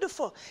and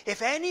wonderful.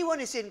 If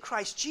anyone is in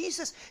Christ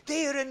Jesus,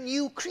 they are a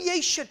new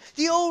creation.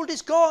 The old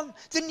is gone.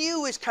 The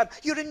new is come.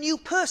 You're a new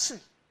person.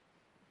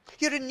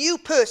 You're a new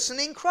person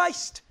in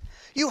Christ.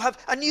 You have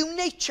a new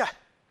nature.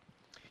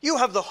 You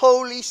have the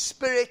Holy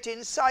Spirit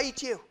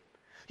inside you.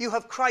 You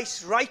have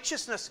Christ's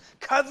righteousness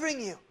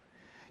covering you.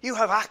 You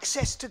have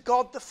access to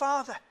God the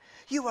Father.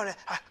 You are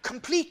a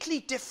completely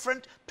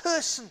different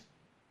person.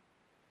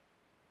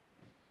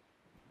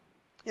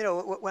 You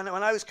know, when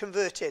I was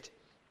converted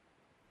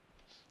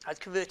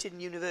in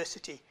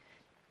university.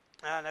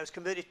 And I was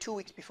converted 2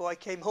 weeks before I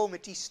came home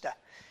at Easter.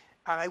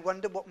 And I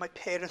wondered what my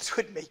parents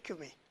would make of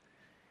me.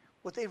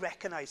 Would they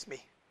recognize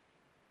me?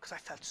 Because I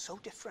felt so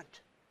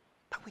different.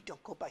 But we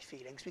don't go by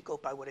feelings. We go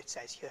by what it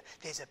says here.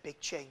 There's a big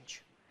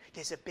change.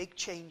 There's a big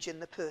change in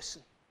the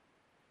person.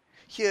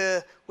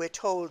 Here we're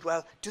told,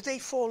 well, do they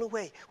fall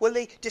away? Will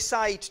they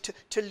decide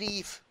to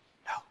leave?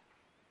 No.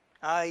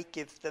 I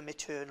give them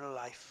eternal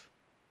life,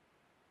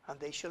 and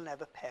they shall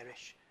never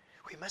perish.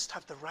 We must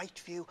have the right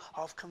view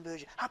of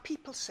conversion. Are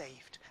people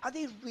saved? Are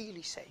they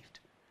really saved?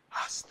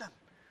 Ask them.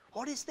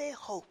 What is their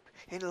hope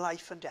in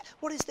life and death?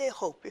 What is their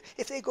hope?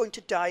 If they're going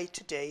to die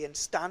today and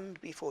stand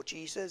before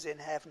Jesus in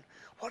heaven,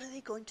 what are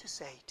they going to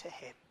say to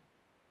him?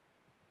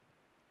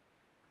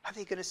 Are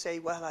they going to say,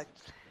 well,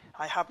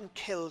 I haven't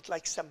killed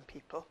like some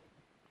people.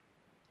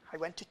 I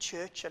went to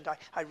church and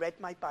I read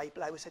my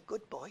Bible. I was a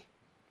good boy.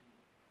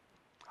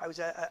 I was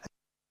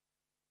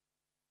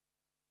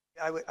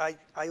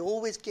I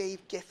always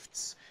gave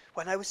gifts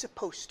when I was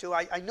supposed to.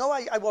 I know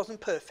I wasn't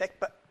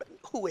perfect, but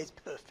who is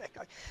perfect?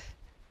 Are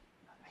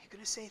you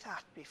going to say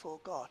that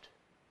before God?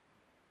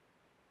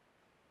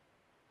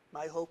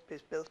 My hope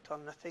is built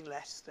on nothing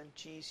less than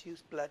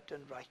Jesus' blood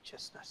and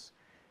righteousness.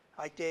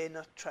 I dare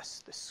not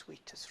trust the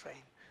sweetest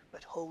frame,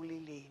 but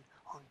wholly lean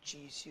on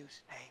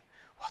Jesus' name.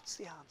 What's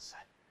the answer?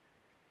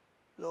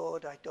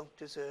 Lord, I don't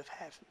deserve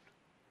heaven.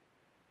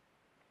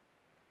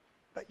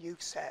 But you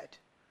said,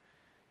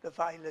 the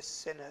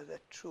vilest sinner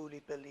that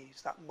truly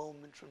believes, that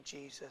moment from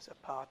Jesus, a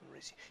pardon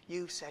receive.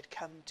 You said,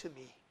 come to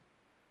me,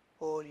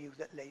 all you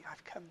that lay.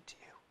 I've come to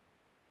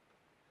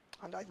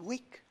you. And I'm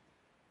weak,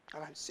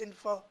 and I'm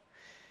sinful,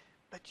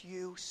 but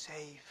you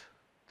save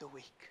the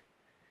weak.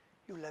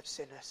 You love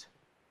sinners.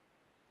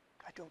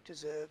 I don't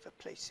deserve a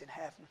place in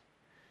heaven.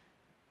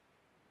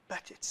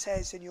 But it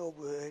says in your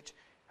word,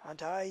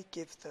 and I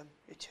give them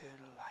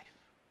eternal life.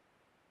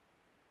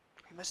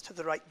 We must have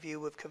the right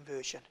view of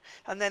conversion.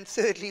 And then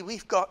thirdly,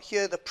 we've got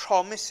here the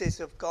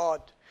promises of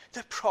God.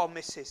 The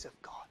promises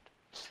of God.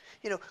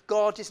 You know,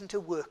 God isn't a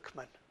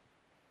workman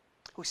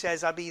who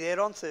says, I'll be there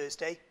on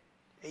Thursday,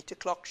 8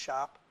 o'clock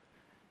sharp.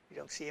 You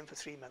don't see him for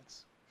 3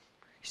 months.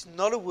 He's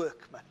not a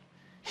workman.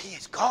 He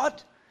is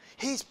God.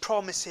 His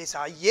promises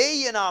are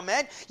yea and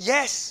amen.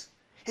 Yes,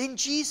 in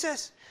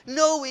Jesus.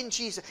 No, in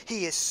Jesus.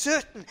 He is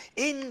certain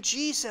in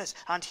Jesus.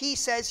 And he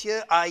says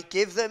here, I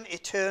give them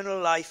eternal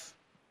life,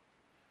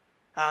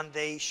 and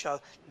they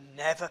shall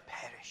never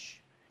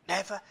perish.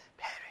 Never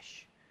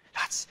perish.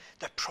 That's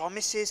the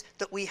promises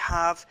that we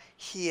have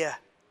here.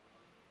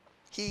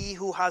 He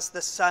who has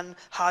the Son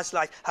has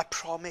life. A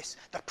promise.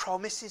 The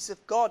promises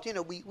of God. You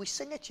know, we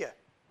sing it here.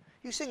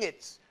 You sing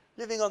it.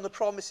 Living on the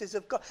promises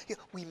of God.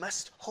 We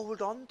must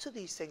hold on to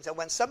these things. And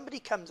when somebody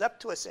comes up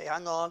to us, say,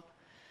 hang on,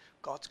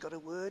 God's got a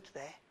word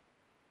there.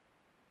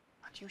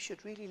 And you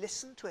should really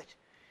listen to it.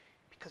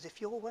 Because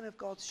if you're one of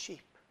God's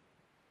sheep,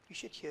 you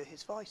should hear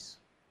his voice.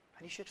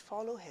 And you should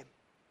follow him.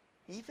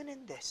 Even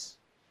in this.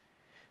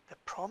 The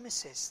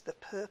promises, the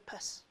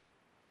purpose.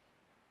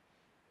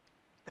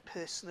 The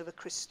person of a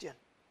Christian.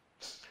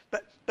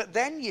 But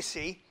then, you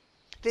see,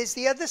 there's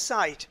the other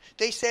side.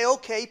 They say,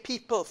 okay,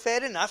 people,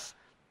 fair enough.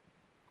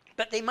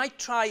 But they might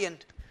try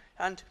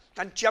and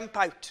jump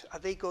out. Are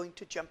they going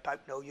to jump out?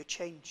 No, you're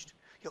changed.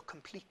 You're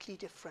completely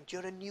different.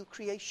 You're a new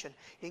creation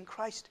in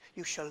Christ.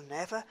 You shall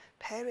never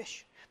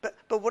perish. But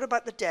what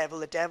about the devil?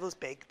 The devil's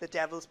big. The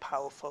devil's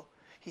powerful.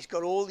 He's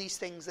got all these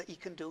things that he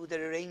can do.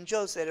 There are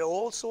angels. There are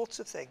all sorts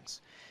of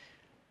things.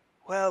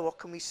 Well, what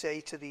can we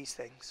say to these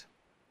things?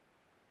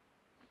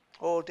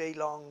 All day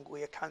long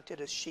we are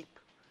counted as sheep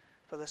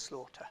for the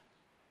slaughter.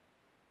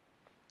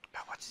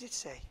 But what does it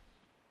say?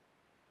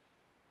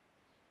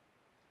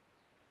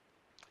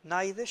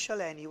 Neither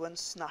shall anyone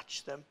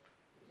snatch them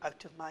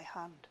out of my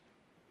hand.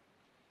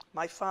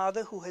 My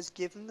Father who has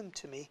given them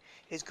to me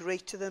is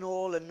greater than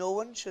all, and no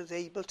one shall be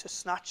able to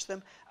snatch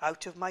them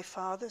out of my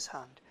Father's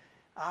hand.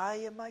 I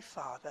and my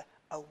Father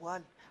are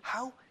one.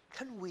 How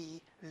can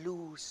we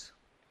lose?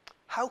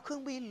 How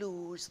can we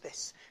lose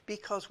this?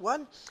 Because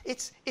one,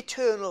 it's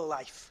eternal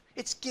life.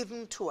 It's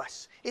given to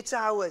us. It's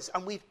ours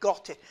and we've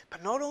got it.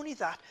 But not only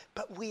that,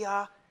 but we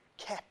are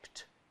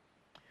kept.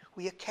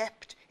 We are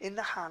kept in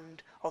the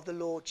hand of the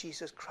Lord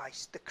Jesus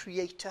Christ, the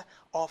creator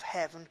of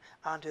heaven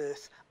and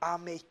earth, our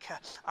maker,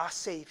 our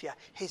saviour,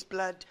 his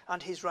blood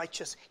and his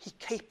righteousness. He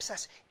keeps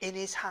us in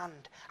his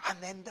hand. And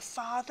then the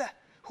Father,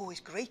 who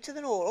is greater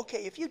than all.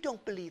 Okay, if you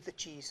don't believe that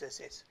Jesus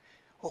is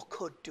or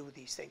could do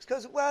these things,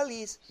 because, well,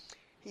 he's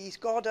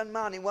God and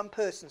man in one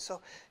person.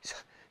 So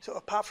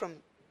apart from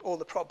all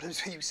the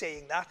problems with you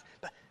saying that,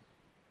 but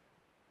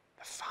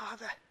the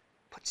Father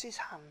puts his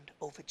hand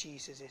over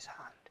Jesus'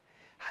 hand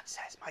and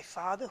says, my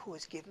Father who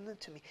has given them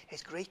to me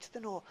is greater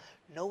than all.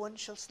 No one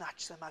shall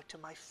snatch them out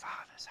of my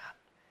Father's hand.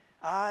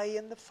 I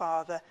and the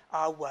Father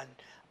are one.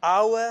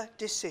 Our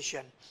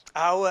decision,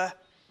 our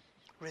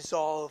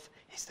resolve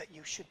is that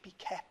you should be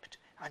kept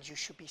and you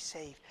should be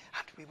saved.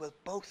 And we will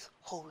both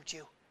hold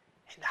you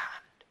in the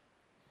hand.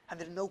 And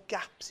there are no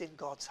gaps in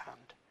God's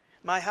hand.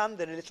 My hand,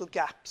 there are little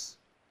gaps.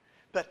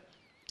 But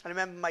I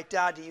remember my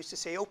dad, he used to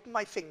say, open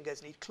my fingers,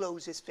 and he'd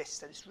close his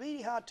fist. And it's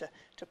really hard to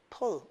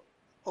pull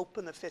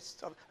open the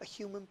fist of a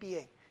human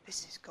being.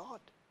 This is God.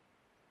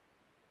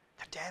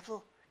 The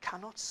devil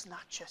cannot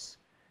snatch us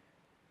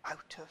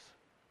out of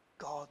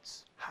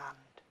God's hand.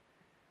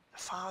 The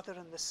Father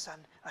and the Son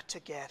are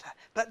together.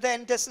 But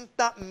then doesn't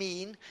that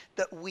mean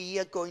that we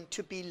are going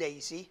to be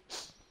lazy?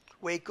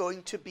 We're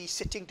going to be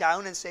sitting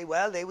down and say,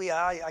 well, there we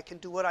are. I can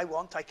do what I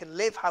want. I can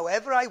live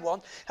however I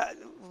want.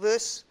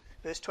 Verse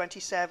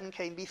 27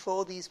 came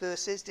before these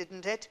verses,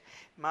 didn't it?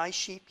 My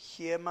sheep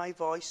hear my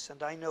voice,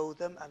 and I know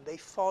them, and they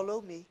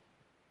follow me.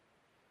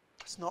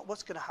 That's not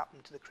what's going to happen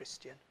to the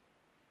Christian.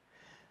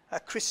 A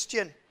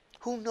Christian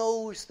who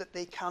knows that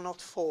they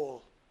cannot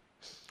fall,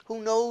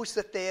 who knows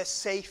that they are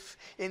safe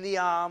in the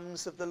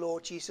arms of the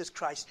Lord Jesus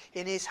Christ,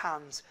 in his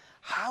hands,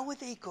 how are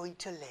they going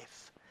to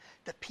live?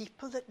 The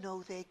people that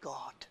know their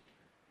God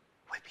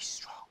will be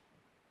strong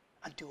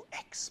and do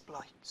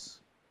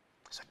exploits.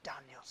 That's what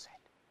Daniel said.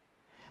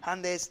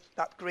 And there's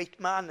that great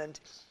man, and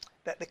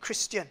that the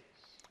Christian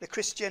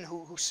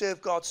who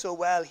served God so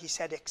well, he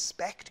said,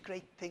 expect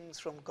great things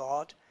from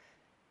God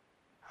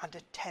and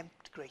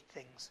attempt great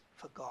things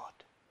for God.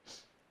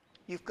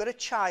 You've got a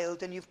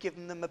child and you've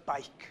given them a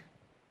bike.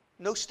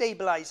 No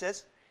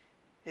stabilizers.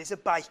 There's a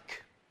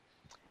bike.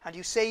 And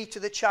you say to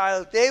the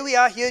child, there we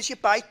are, here's your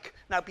bike.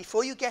 Now,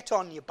 before you get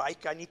on your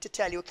bike, I need to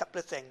tell you a couple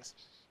of things.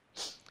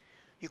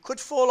 You could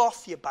fall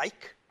off your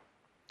bike.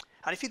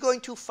 And if you're going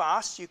too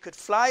fast, you could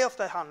fly off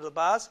the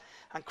handlebars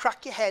and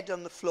crack your head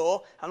on the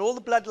floor, and all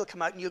the blood will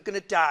come out and you're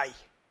going to die.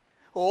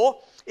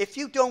 Or, if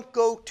you don't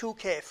go too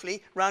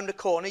carefully round the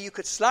corner, you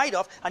could slide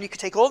off and you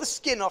could take all the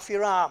skin off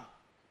your arm.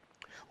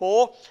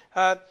 Or,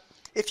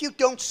 if you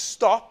don't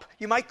stop,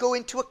 you might go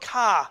into a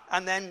car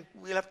and then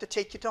we'll have to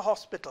take you to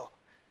hospital.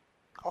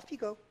 Off you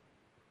go.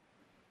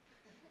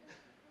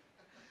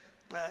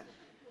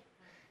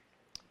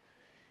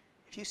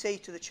 If you say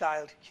to the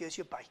child, here's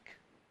your bike.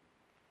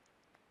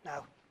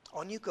 Now,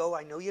 on you go.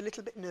 I know you're a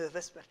little bit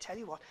nervous, but I tell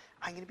you what,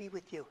 I'm going to be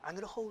with you. I'm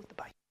going to hold the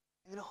bike.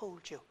 I'm going to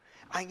hold you.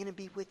 I'm going to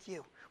be with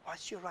you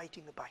whilst you're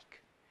riding the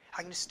bike.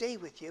 I'm going to stay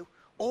with you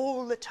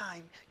all the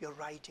time you're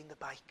riding the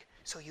bike,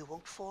 so you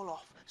won't fall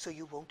off, so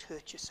you won't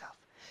hurt yourself.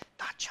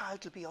 That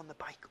child will be on the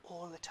bike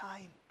all the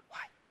time.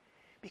 Why?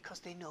 Because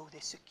they know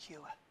they're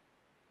secure.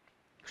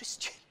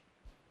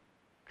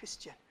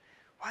 Christian,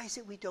 why is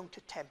it we don't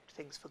attempt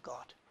things for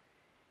God?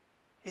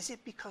 Is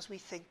it because we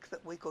think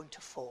that we're going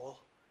to fall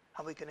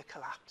and we're going to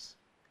collapse?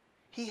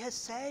 He has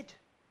said,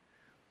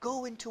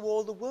 go into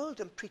all the world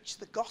and preach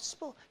the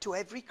gospel to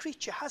every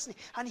creature, hasn't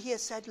he? And he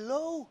has said,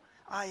 lo,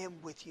 I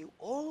am with you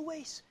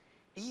always,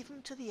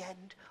 even to the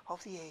end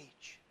of the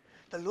age.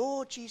 The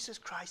Lord Jesus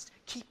Christ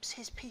keeps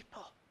his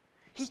people.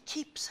 He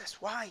keeps us.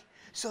 Why?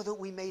 So that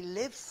we may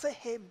live for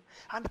him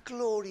and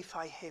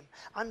glorify him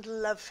and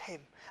love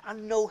him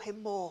and know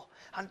him more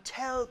and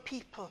tell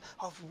people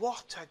of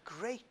what a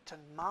great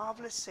and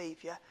marvelous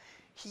Saviour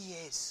he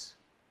is.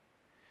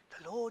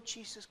 The Lord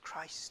Jesus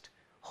Christ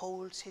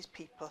holds his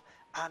people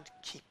and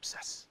keeps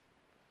us.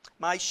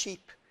 My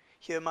sheep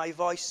hear my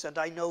voice, and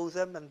I know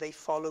them, and they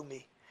follow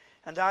me.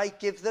 And I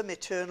give them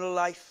eternal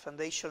life, and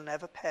they shall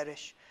never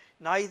perish,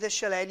 neither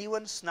shall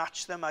anyone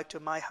snatch them out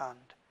of my hand.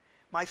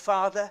 My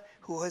Father,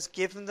 who has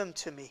given them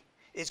to me,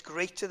 is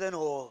greater than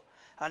all,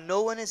 and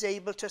no one is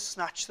able to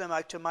snatch them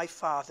out of my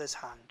Father's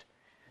hand.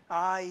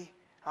 I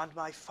and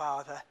my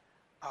Father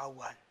are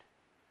one.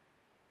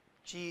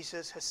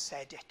 Jesus has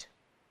said it.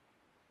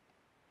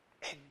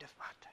 End of matter.